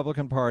the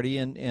Republican Party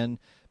and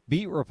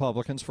beat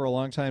Republicans for a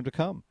long time to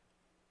come.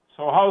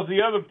 So how's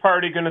the other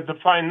party going to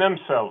define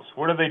themselves?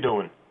 What are they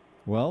doing?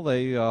 Well,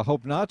 they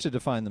hope not to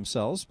define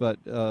themselves,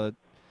 but to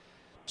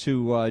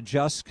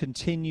just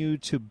continue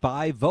to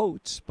buy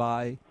votes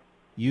by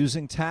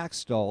using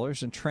tax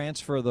dollars and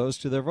transfer those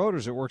to their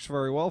voters. It works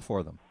very well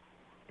for them.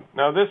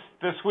 Now, this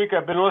week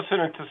I've been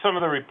listening to some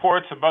of the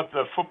reports about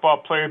the football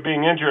player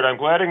being injured. I'm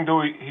glad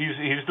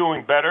he's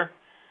doing better.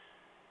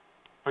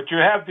 But you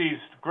have these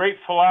great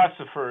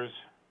philosophers,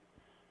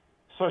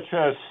 such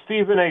as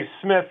Stephen A.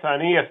 Smith on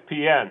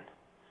ESPN.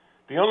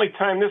 The only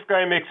time this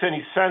guy makes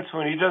any sense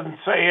when he doesn't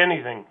say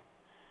anything.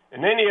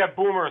 And then you have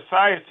Boomer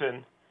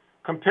Esiason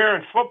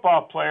comparing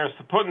football players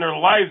to putting their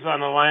lives on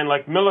the line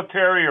like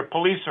military or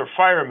police or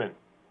firemen.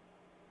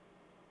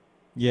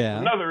 Yeah.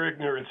 Another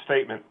ignorant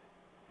statement.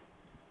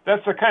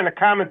 That's the kind of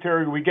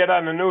commentary we get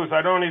on the news.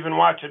 I don't even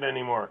watch it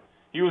anymore.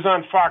 He was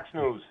on Fox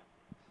News.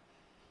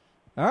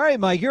 All right,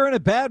 Mike, you're in a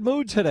bad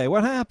mood today.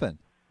 What happened?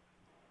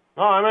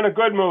 No, I'm in a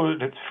good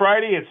mood. It's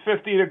Friday, it's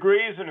 50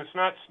 degrees, and it's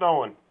not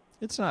snowing.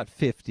 It's not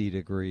 50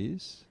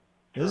 degrees,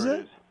 is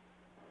it?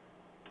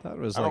 I thought it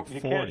was like 40.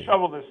 You can't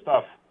shovel this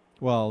stuff.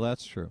 Well,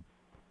 that's true.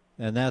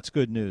 And that's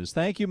good news.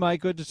 Thank you,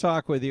 Mike. Good to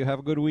talk with you. Have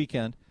a good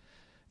weekend.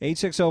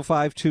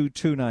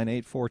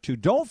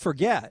 860-522-9842. Don't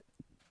forget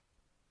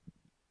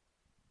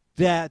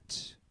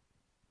that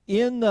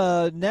in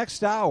the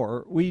next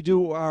hour, we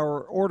do our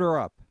Order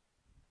Up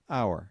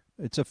hour.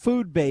 It's a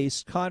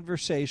food-based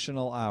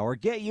conversational hour.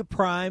 Get you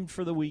primed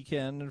for the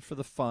weekend and for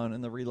the fun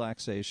and the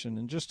relaxation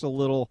and just a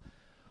little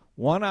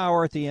 1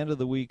 hour at the end of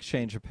the week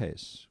change of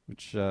pace,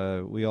 which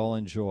we all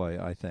enjoy,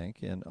 I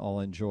think, and all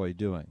enjoy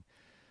doing.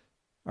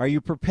 Are you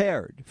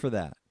prepared for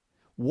that?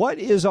 What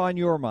is on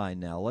your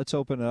mind now? Let's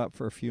open it up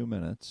for a few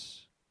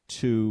minutes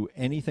to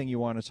anything you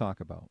want to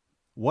talk about.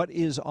 What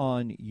is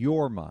on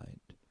your mind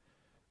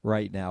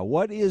right now?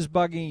 What is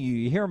bugging you?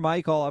 You hear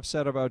Mike all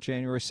upset about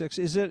January 6th.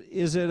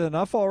 Is it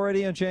enough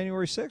already on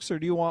January 6th, or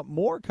do you want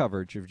more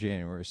coverage of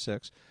January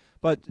 6th,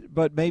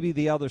 but maybe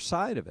the other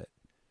side of it?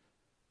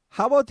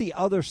 How about the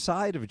other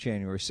side of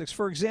January 6th?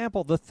 For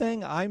example, the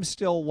thing I'm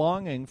still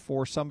longing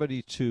for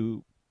somebody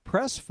to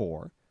press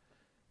for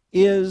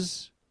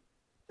is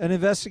an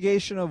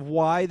investigation of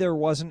why there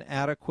wasn't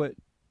adequate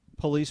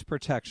police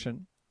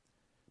protection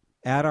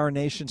at our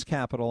nation's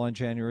capital on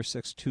January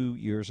 6th 2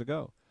 years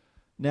ago.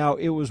 Now,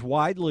 it was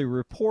widely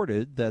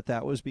reported that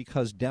that was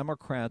because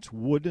Democrats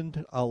wouldn't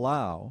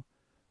allow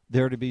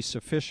there to be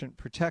sufficient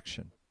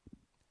protection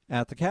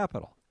at the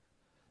Capitol.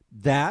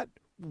 That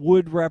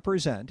would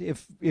represent,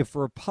 if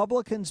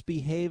Republicans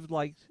behaved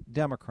like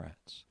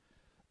Democrats,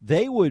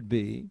 they would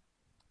be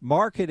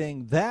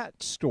marketing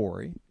that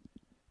story,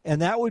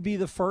 and that would be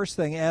the first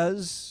thing,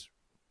 as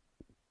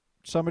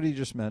somebody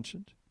just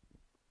mentioned.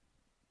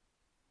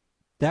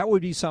 That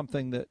would be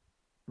something that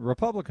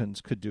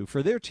Republicans could do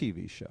for their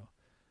TV show.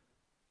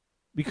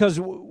 Because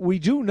we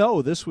do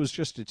know this was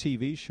just a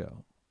TV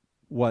show,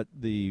 what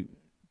the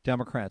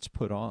Democrats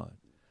put on,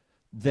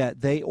 that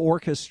they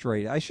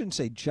orchestrated. I shouldn't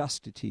say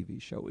just a TV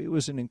show. It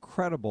was an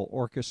incredible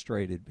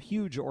orchestrated,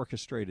 huge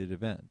orchestrated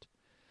event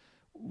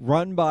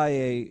run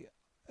by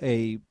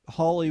a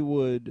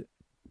Hollywood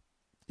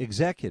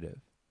executive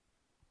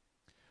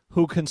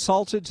who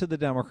consulted to the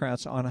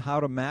Democrats on how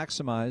to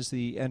maximize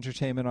the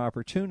entertainment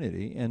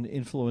opportunity and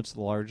influence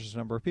the largest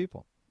number of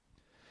people.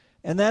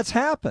 And that's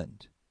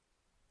happened.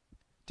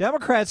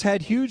 Democrats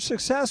had huge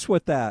success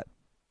with that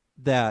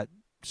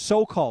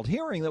so-called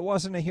hearing that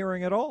wasn't a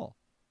hearing at all.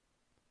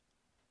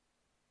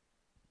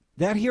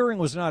 That hearing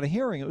was not a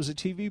hearing. It was a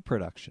TV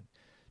production.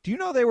 Do you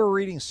know they were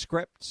reading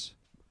scripts?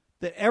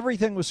 That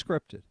everything was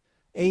scripted.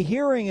 A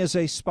hearing is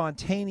a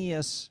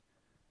spontaneous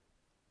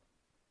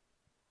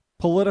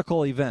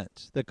political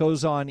event that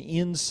goes on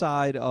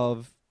inside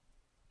of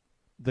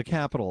the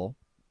Capitol,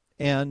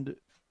 and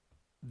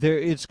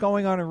it's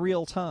going on in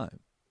real time.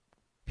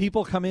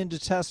 People come in to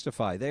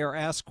testify. They are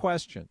asked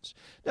questions.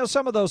 Now,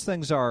 some of those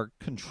things are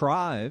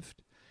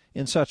contrived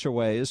in such a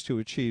way as to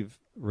achieve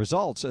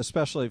results,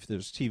 especially if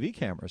there's TV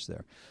cameras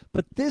there.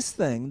 But this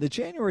thing, the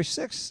January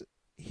 6th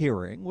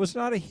hearing, was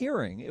not a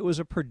hearing. It was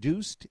a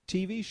produced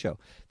TV show.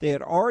 They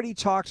had already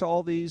talked to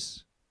all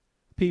these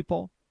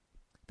people.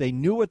 They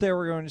knew what they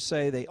were going to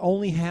say. They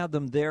only had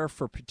them there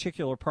for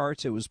particular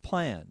parts. It was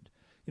planned.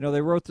 You know,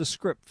 they wrote the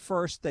script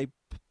first. They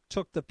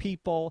took the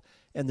people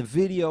and the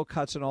video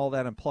cuts and all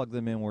that and plugged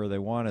them in where they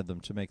wanted them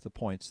to make the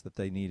points that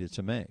they needed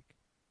to make.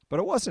 But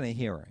it wasn't a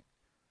hearing.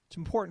 It's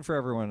important for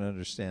everyone to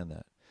understand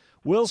that.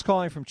 Will's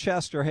calling from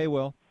Chester. Hey,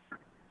 Will.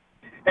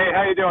 Hey,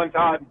 how you doing,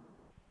 Todd?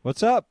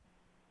 What's up?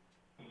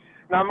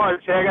 Not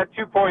much. Hey, I got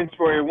 2 points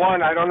for you.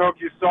 One, I don't know if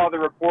you saw the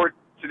report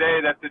today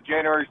that the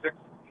January 6th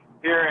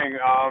hearing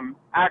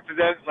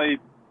accidentally,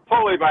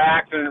 totally by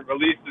accident,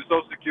 released the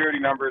Social Security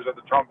numbers of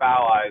the Trump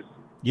allies.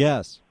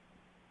 Yes.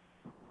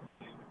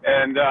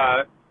 And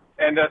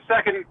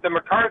second, the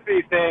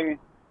McCarthy thing,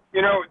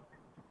 you know,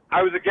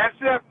 I was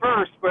against it at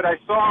first, but I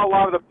saw a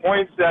lot of the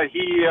points that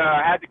he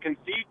had to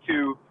concede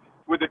to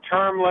with the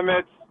term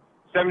limits,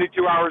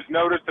 72 hours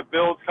notice to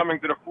bills coming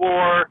to the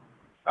floor,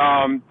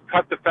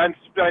 cut defense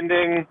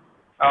spending.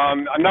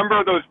 A number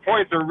of those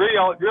points are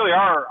really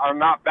are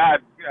not bad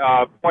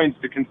points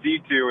to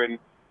concede to, and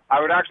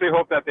I would actually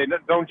hope that they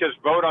don't just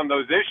vote on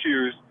those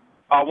issues.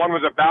 One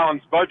was a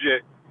balanced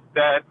budget,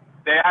 that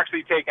they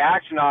actually take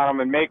action on them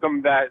and make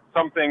them that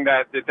something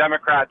that the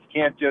Democrats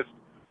can't just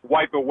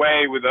wipe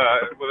away with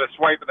a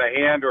swipe of the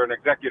hand or an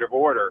executive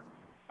order.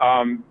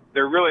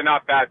 They're really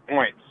not bad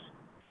points.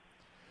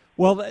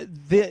 Well,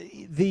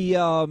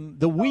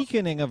 the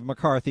weakening of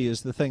McCarthy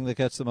is the thing that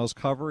gets the most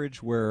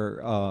coverage,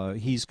 where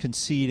he's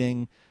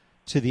conceding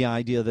to the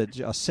idea that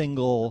a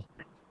single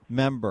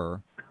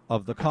member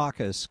of the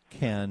caucus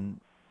can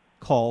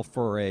call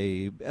for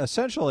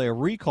essentially a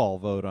recall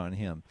vote on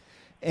him.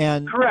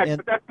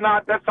 Correct,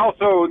 but that's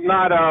also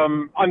not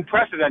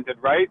unprecedented,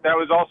 right? That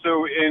was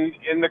also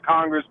in the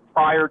Congress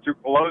prior to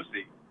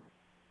Pelosi.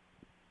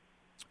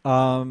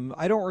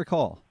 I don't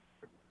recall.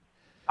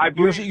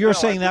 You're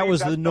saying that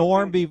was the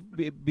norm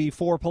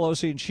before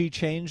Pelosi, and she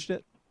changed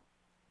it?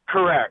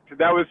 Correct.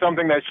 That was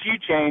something that she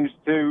changed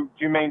to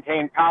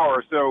maintain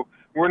power. So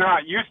we're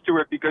not used to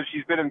it because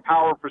she's been in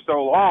power for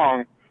so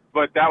long,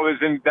 but that was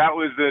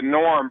the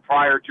norm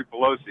prior to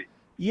Pelosi.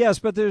 Yes,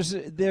 but there's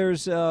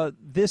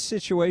this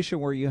situation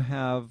where you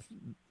have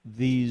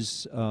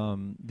these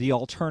the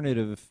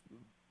alternative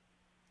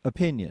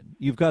opinion.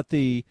 You've got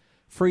the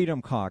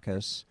Freedom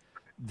Caucus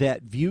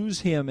that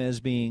views him as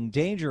being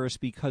dangerous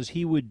because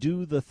he would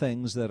do the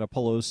things that a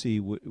Pelosi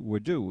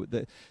would do.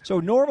 So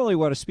normally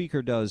what a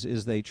speaker does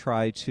is they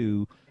try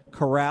to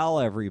corral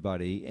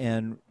everybody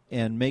and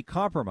make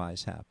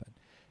compromise happen.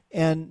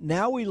 And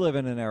now we live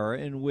in an era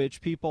in which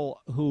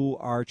people who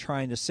are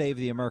trying to save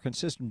the American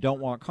system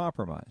don't want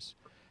compromise.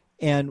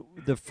 And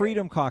the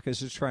Freedom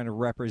Caucus is trying to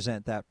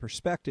represent that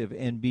perspective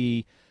and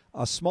be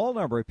a small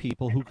number of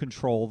people who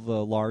control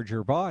the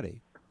larger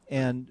body.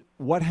 And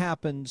what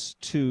happens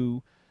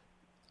to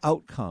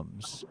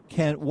outcomes?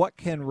 What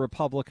can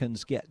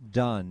Republicans get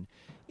done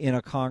in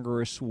a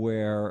Congress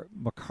where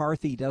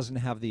McCarthy doesn't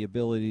have the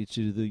ability to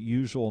do the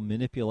usual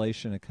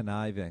manipulation and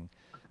conniving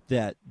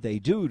that they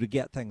do to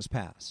get things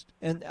passed?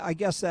 And I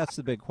guess that's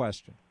the big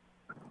question.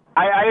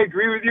 I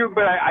agree with you,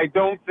 but I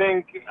don't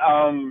think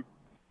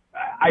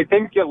I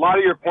think a lot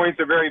of your points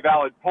are very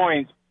valid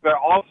points, but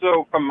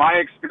also from my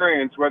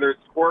experience, whether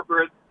it's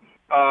corporate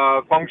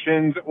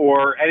functions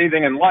or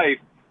anything in life,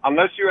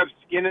 unless you have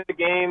skin in the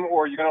game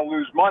or you're going to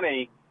lose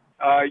money,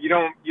 you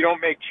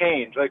don't make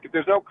change. Like, if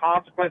there's no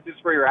consequences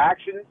for your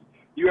actions,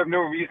 you have no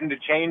reason to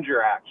change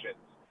your actions,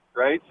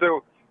 right?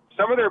 So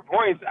some of their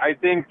points, I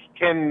think,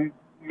 can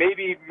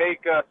maybe make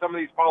some of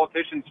these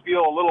politicians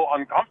feel a little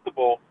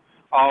uncomfortable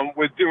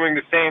with doing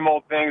the same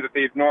old things that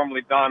they've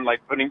normally done, like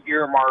putting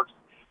earmarks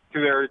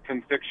to their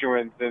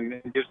constituents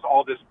and just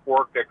all this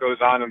work that goes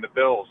on in the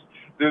bills.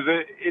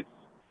 It's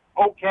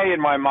okay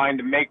in my mind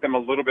to make them a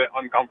little bit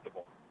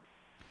uncomfortable.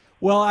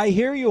 Well, I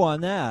hear you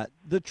on that.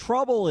 The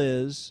trouble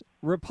is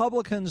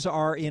Republicans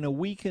are in a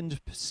weakened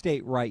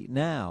state right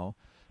now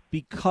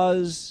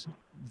because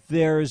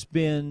there's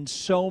been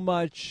so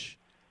much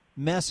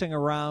messing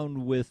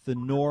around with the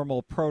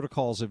normal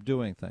protocols of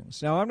doing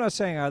things. Now, I'm not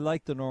saying I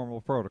like the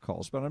normal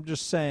protocols, but I'm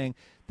just saying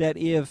that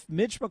if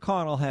Mitch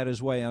McConnell had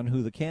his way on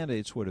who the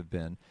candidates would have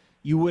been,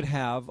 you would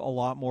have a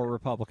lot more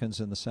Republicans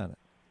in the Senate,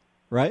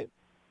 right?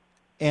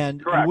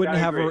 And correct,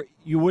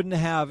 you wouldn't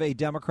have a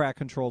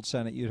Democrat-controlled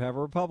Senate. You'd have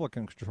a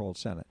Republican-controlled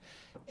Senate.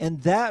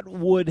 And that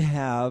would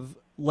have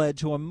led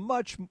to a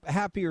much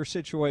happier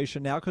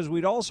situation now because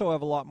we'd also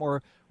have a lot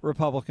more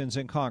Republicans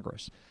in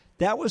Congress.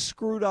 That was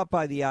screwed up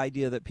by the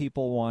idea that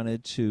people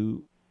wanted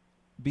to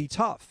be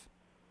tough.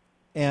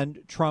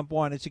 And Trump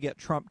wanted to get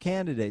Trump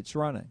candidates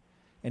running.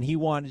 And he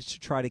wanted to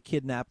try to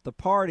kidnap the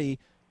party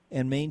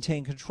and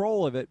maintain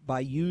control of it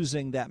by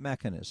using that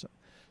mechanism.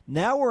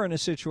 Now we're in a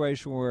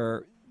situation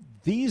where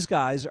these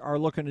guys are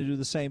looking to do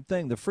the same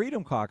thing. The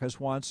Freedom Caucus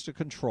wants to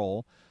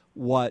control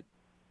what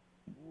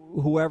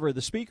whoever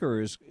the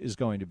speaker is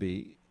going to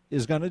be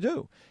is going to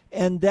do.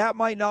 And that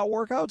might not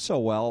work out so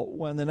well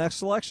when the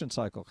next election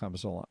cycle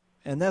comes along.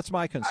 And that's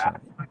my concern.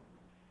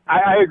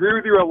 I agree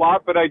with you a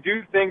lot, but I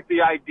do think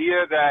the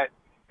idea that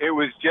it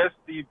was just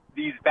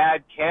these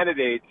bad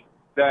candidates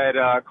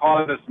that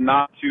caused us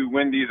not to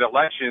win these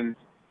elections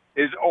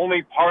is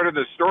only part of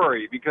the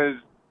story, because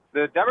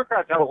the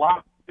Democrats have a lot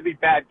of really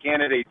bad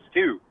candidates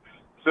too.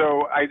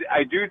 So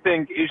I do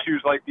think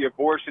issues like the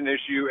abortion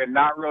issue and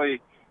not really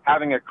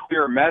having a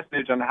clear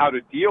message on how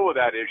to deal with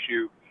that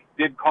issue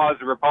did cause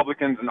the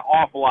Republicans an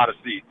awful lot of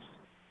seats.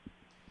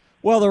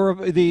 Well,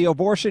 the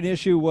abortion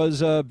issue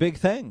was a big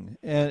thing,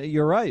 and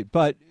you're right.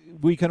 But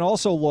we can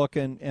also look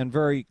and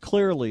very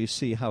clearly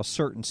see how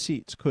certain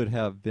seats could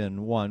have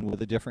been won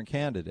with a different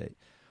candidate.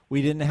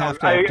 We didn't have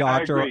to have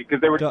Dr. I agree, because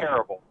they were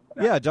terrible.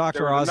 Yeah,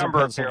 Dr. Oz in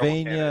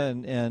Pennsylvania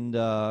and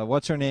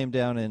what's her name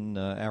down in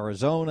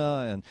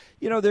Arizona. And,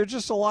 there are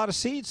just a lot of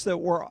seats that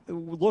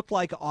looked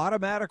like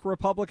automatic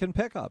Republican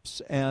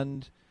pickups.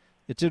 And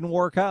it didn't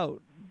work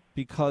out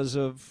because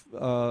of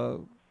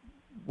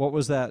what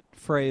was that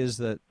phrase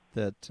that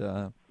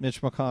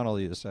Mitch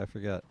McConnell used? I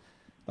forget.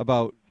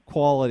 About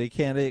quality,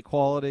 candidate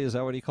quality. Is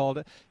that what he called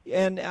it?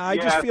 And I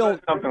just feel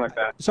something like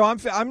that. So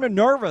I'm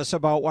nervous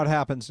about what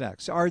happens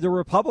next. Are the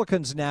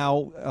Republicans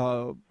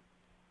now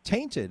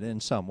tainted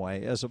in some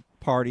way as a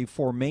party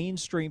for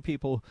mainstream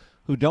people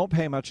who don't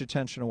pay much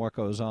attention to what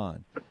goes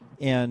on?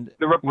 And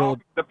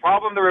the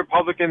problem the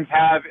Republicans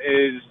have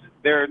is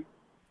they're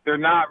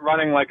not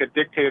running like a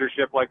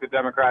dictatorship like the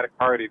Democratic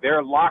Party.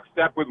 They're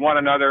lockstep with one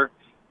another.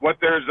 What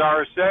their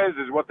czar says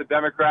is what the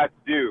Democrats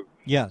do.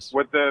 Yes.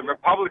 What the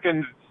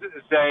Republicans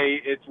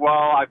say, it's, well,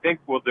 I think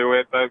we'll do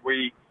it, but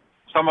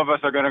some of us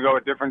are going to go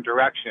a different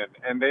direction.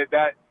 And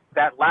that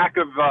lack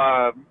of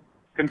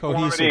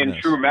conformity and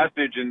true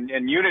message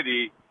and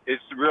unity is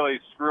really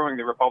screwing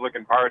the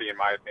Republican Party, in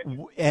my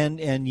opinion.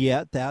 And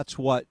yet that's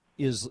what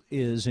is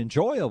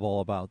enjoyable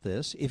about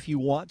this if you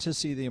want to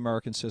see the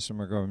American system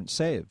of government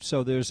saved.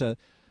 So there's an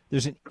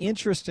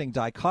interesting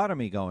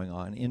dichotomy going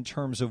on in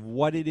terms of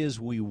what it is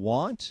we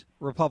want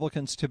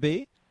Republicans to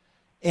be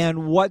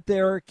and what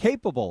they're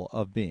capable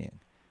of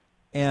being.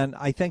 And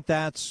I think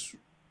that's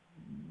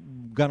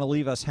going to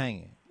leave us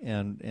hanging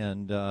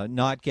and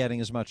not getting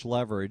as much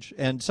leverage.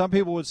 And some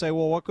people would say,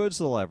 well, what good's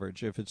the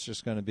leverage if it's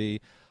just going to be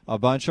a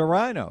bunch of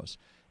rhinos?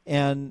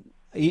 And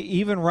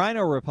even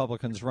rhino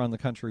Republicans run the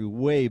country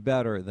way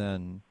better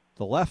than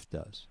the left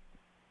does.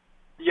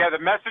 Yeah, the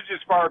message is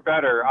far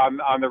better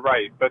on the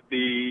right, but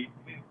the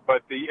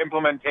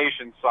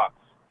implementation sucks.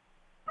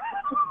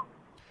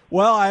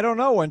 Well, I don't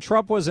know. When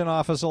Trump was in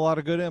office, a lot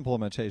of good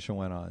implementation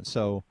went on.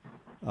 So,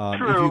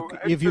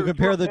 if you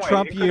compare the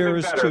Trump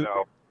years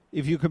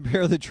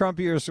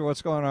to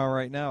what's going on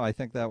right now, I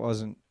think that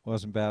wasn't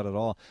bad at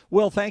all.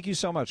 Will, thank you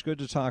so much. Good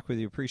to talk with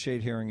you.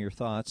 Appreciate hearing your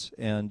thoughts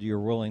and your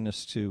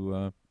willingness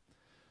to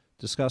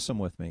discuss them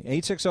with me.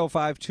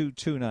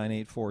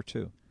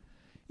 860-522-9842.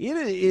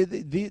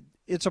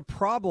 It's a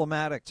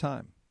problematic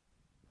time.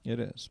 It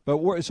is. But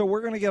we're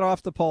going to get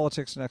off the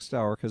politics next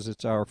hour because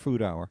it's our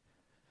food hour.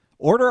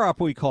 Order Up,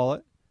 we call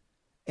it.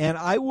 And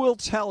I will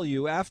tell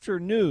you, after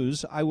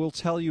news, I will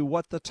tell you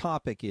what the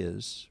topic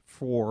is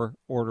for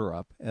Order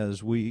Up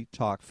as we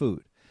talk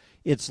food.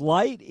 It's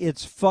light.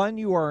 It's fun.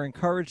 You are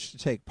encouraged to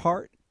take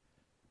part.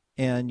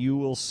 And you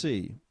will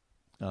see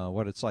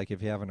what it's like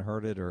if you haven't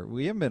heard it or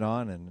we haven't been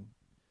on. And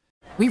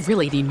We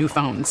really need new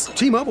phones.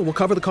 T-Mobile will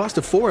cover the cost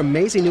of 4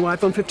 amazing new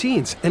iPhone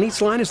 15s, and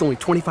each line is only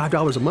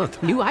 $25 a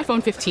month. New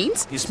iPhone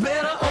 15s? It's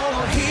better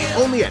over here.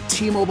 Only at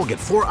T-Mobile, get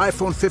 4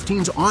 iPhone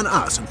 15s on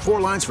us and 4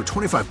 lines for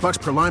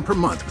 $25 per line per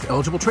month with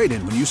eligible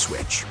trade-in when you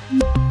switch.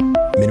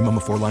 Minimum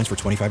of 4 lines for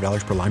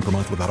 $25 per line per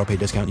month with autopay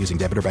discount using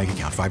debit or bank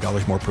account.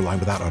 $5 more per line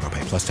without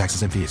autopay, plus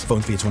taxes and fees. Phone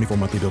fee at 24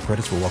 monthly bill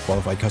credits for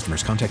well-qualified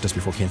customers. Contact us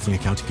before canceling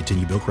account to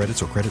continue bill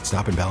credits or credit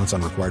stop and balance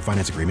on required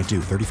finance agreement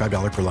due.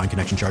 $35 per line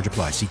connection charge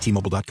applies. See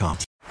T-Mobile.com.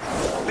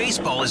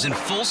 Baseball is in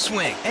full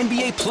swing.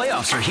 NBA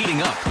playoffs are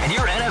heating up, and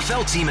your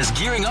NFL team is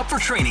gearing up for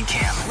training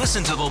camp.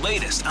 Listen to the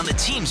latest on the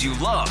teams you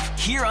love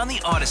here on the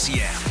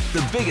Odyssey app.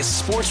 The biggest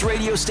sports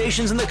radio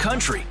stations in the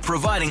country,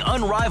 providing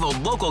unrivaled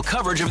local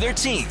coverage of their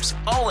teams,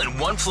 all in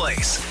one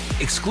place.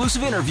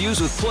 Exclusive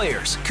interviews with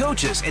players,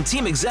 coaches, and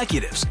team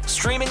executives,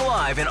 streaming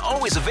live and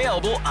always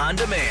available on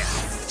demand.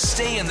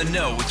 Stay in the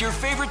know with your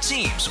favorite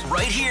teams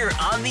right here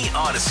on the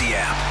Odyssey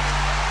app.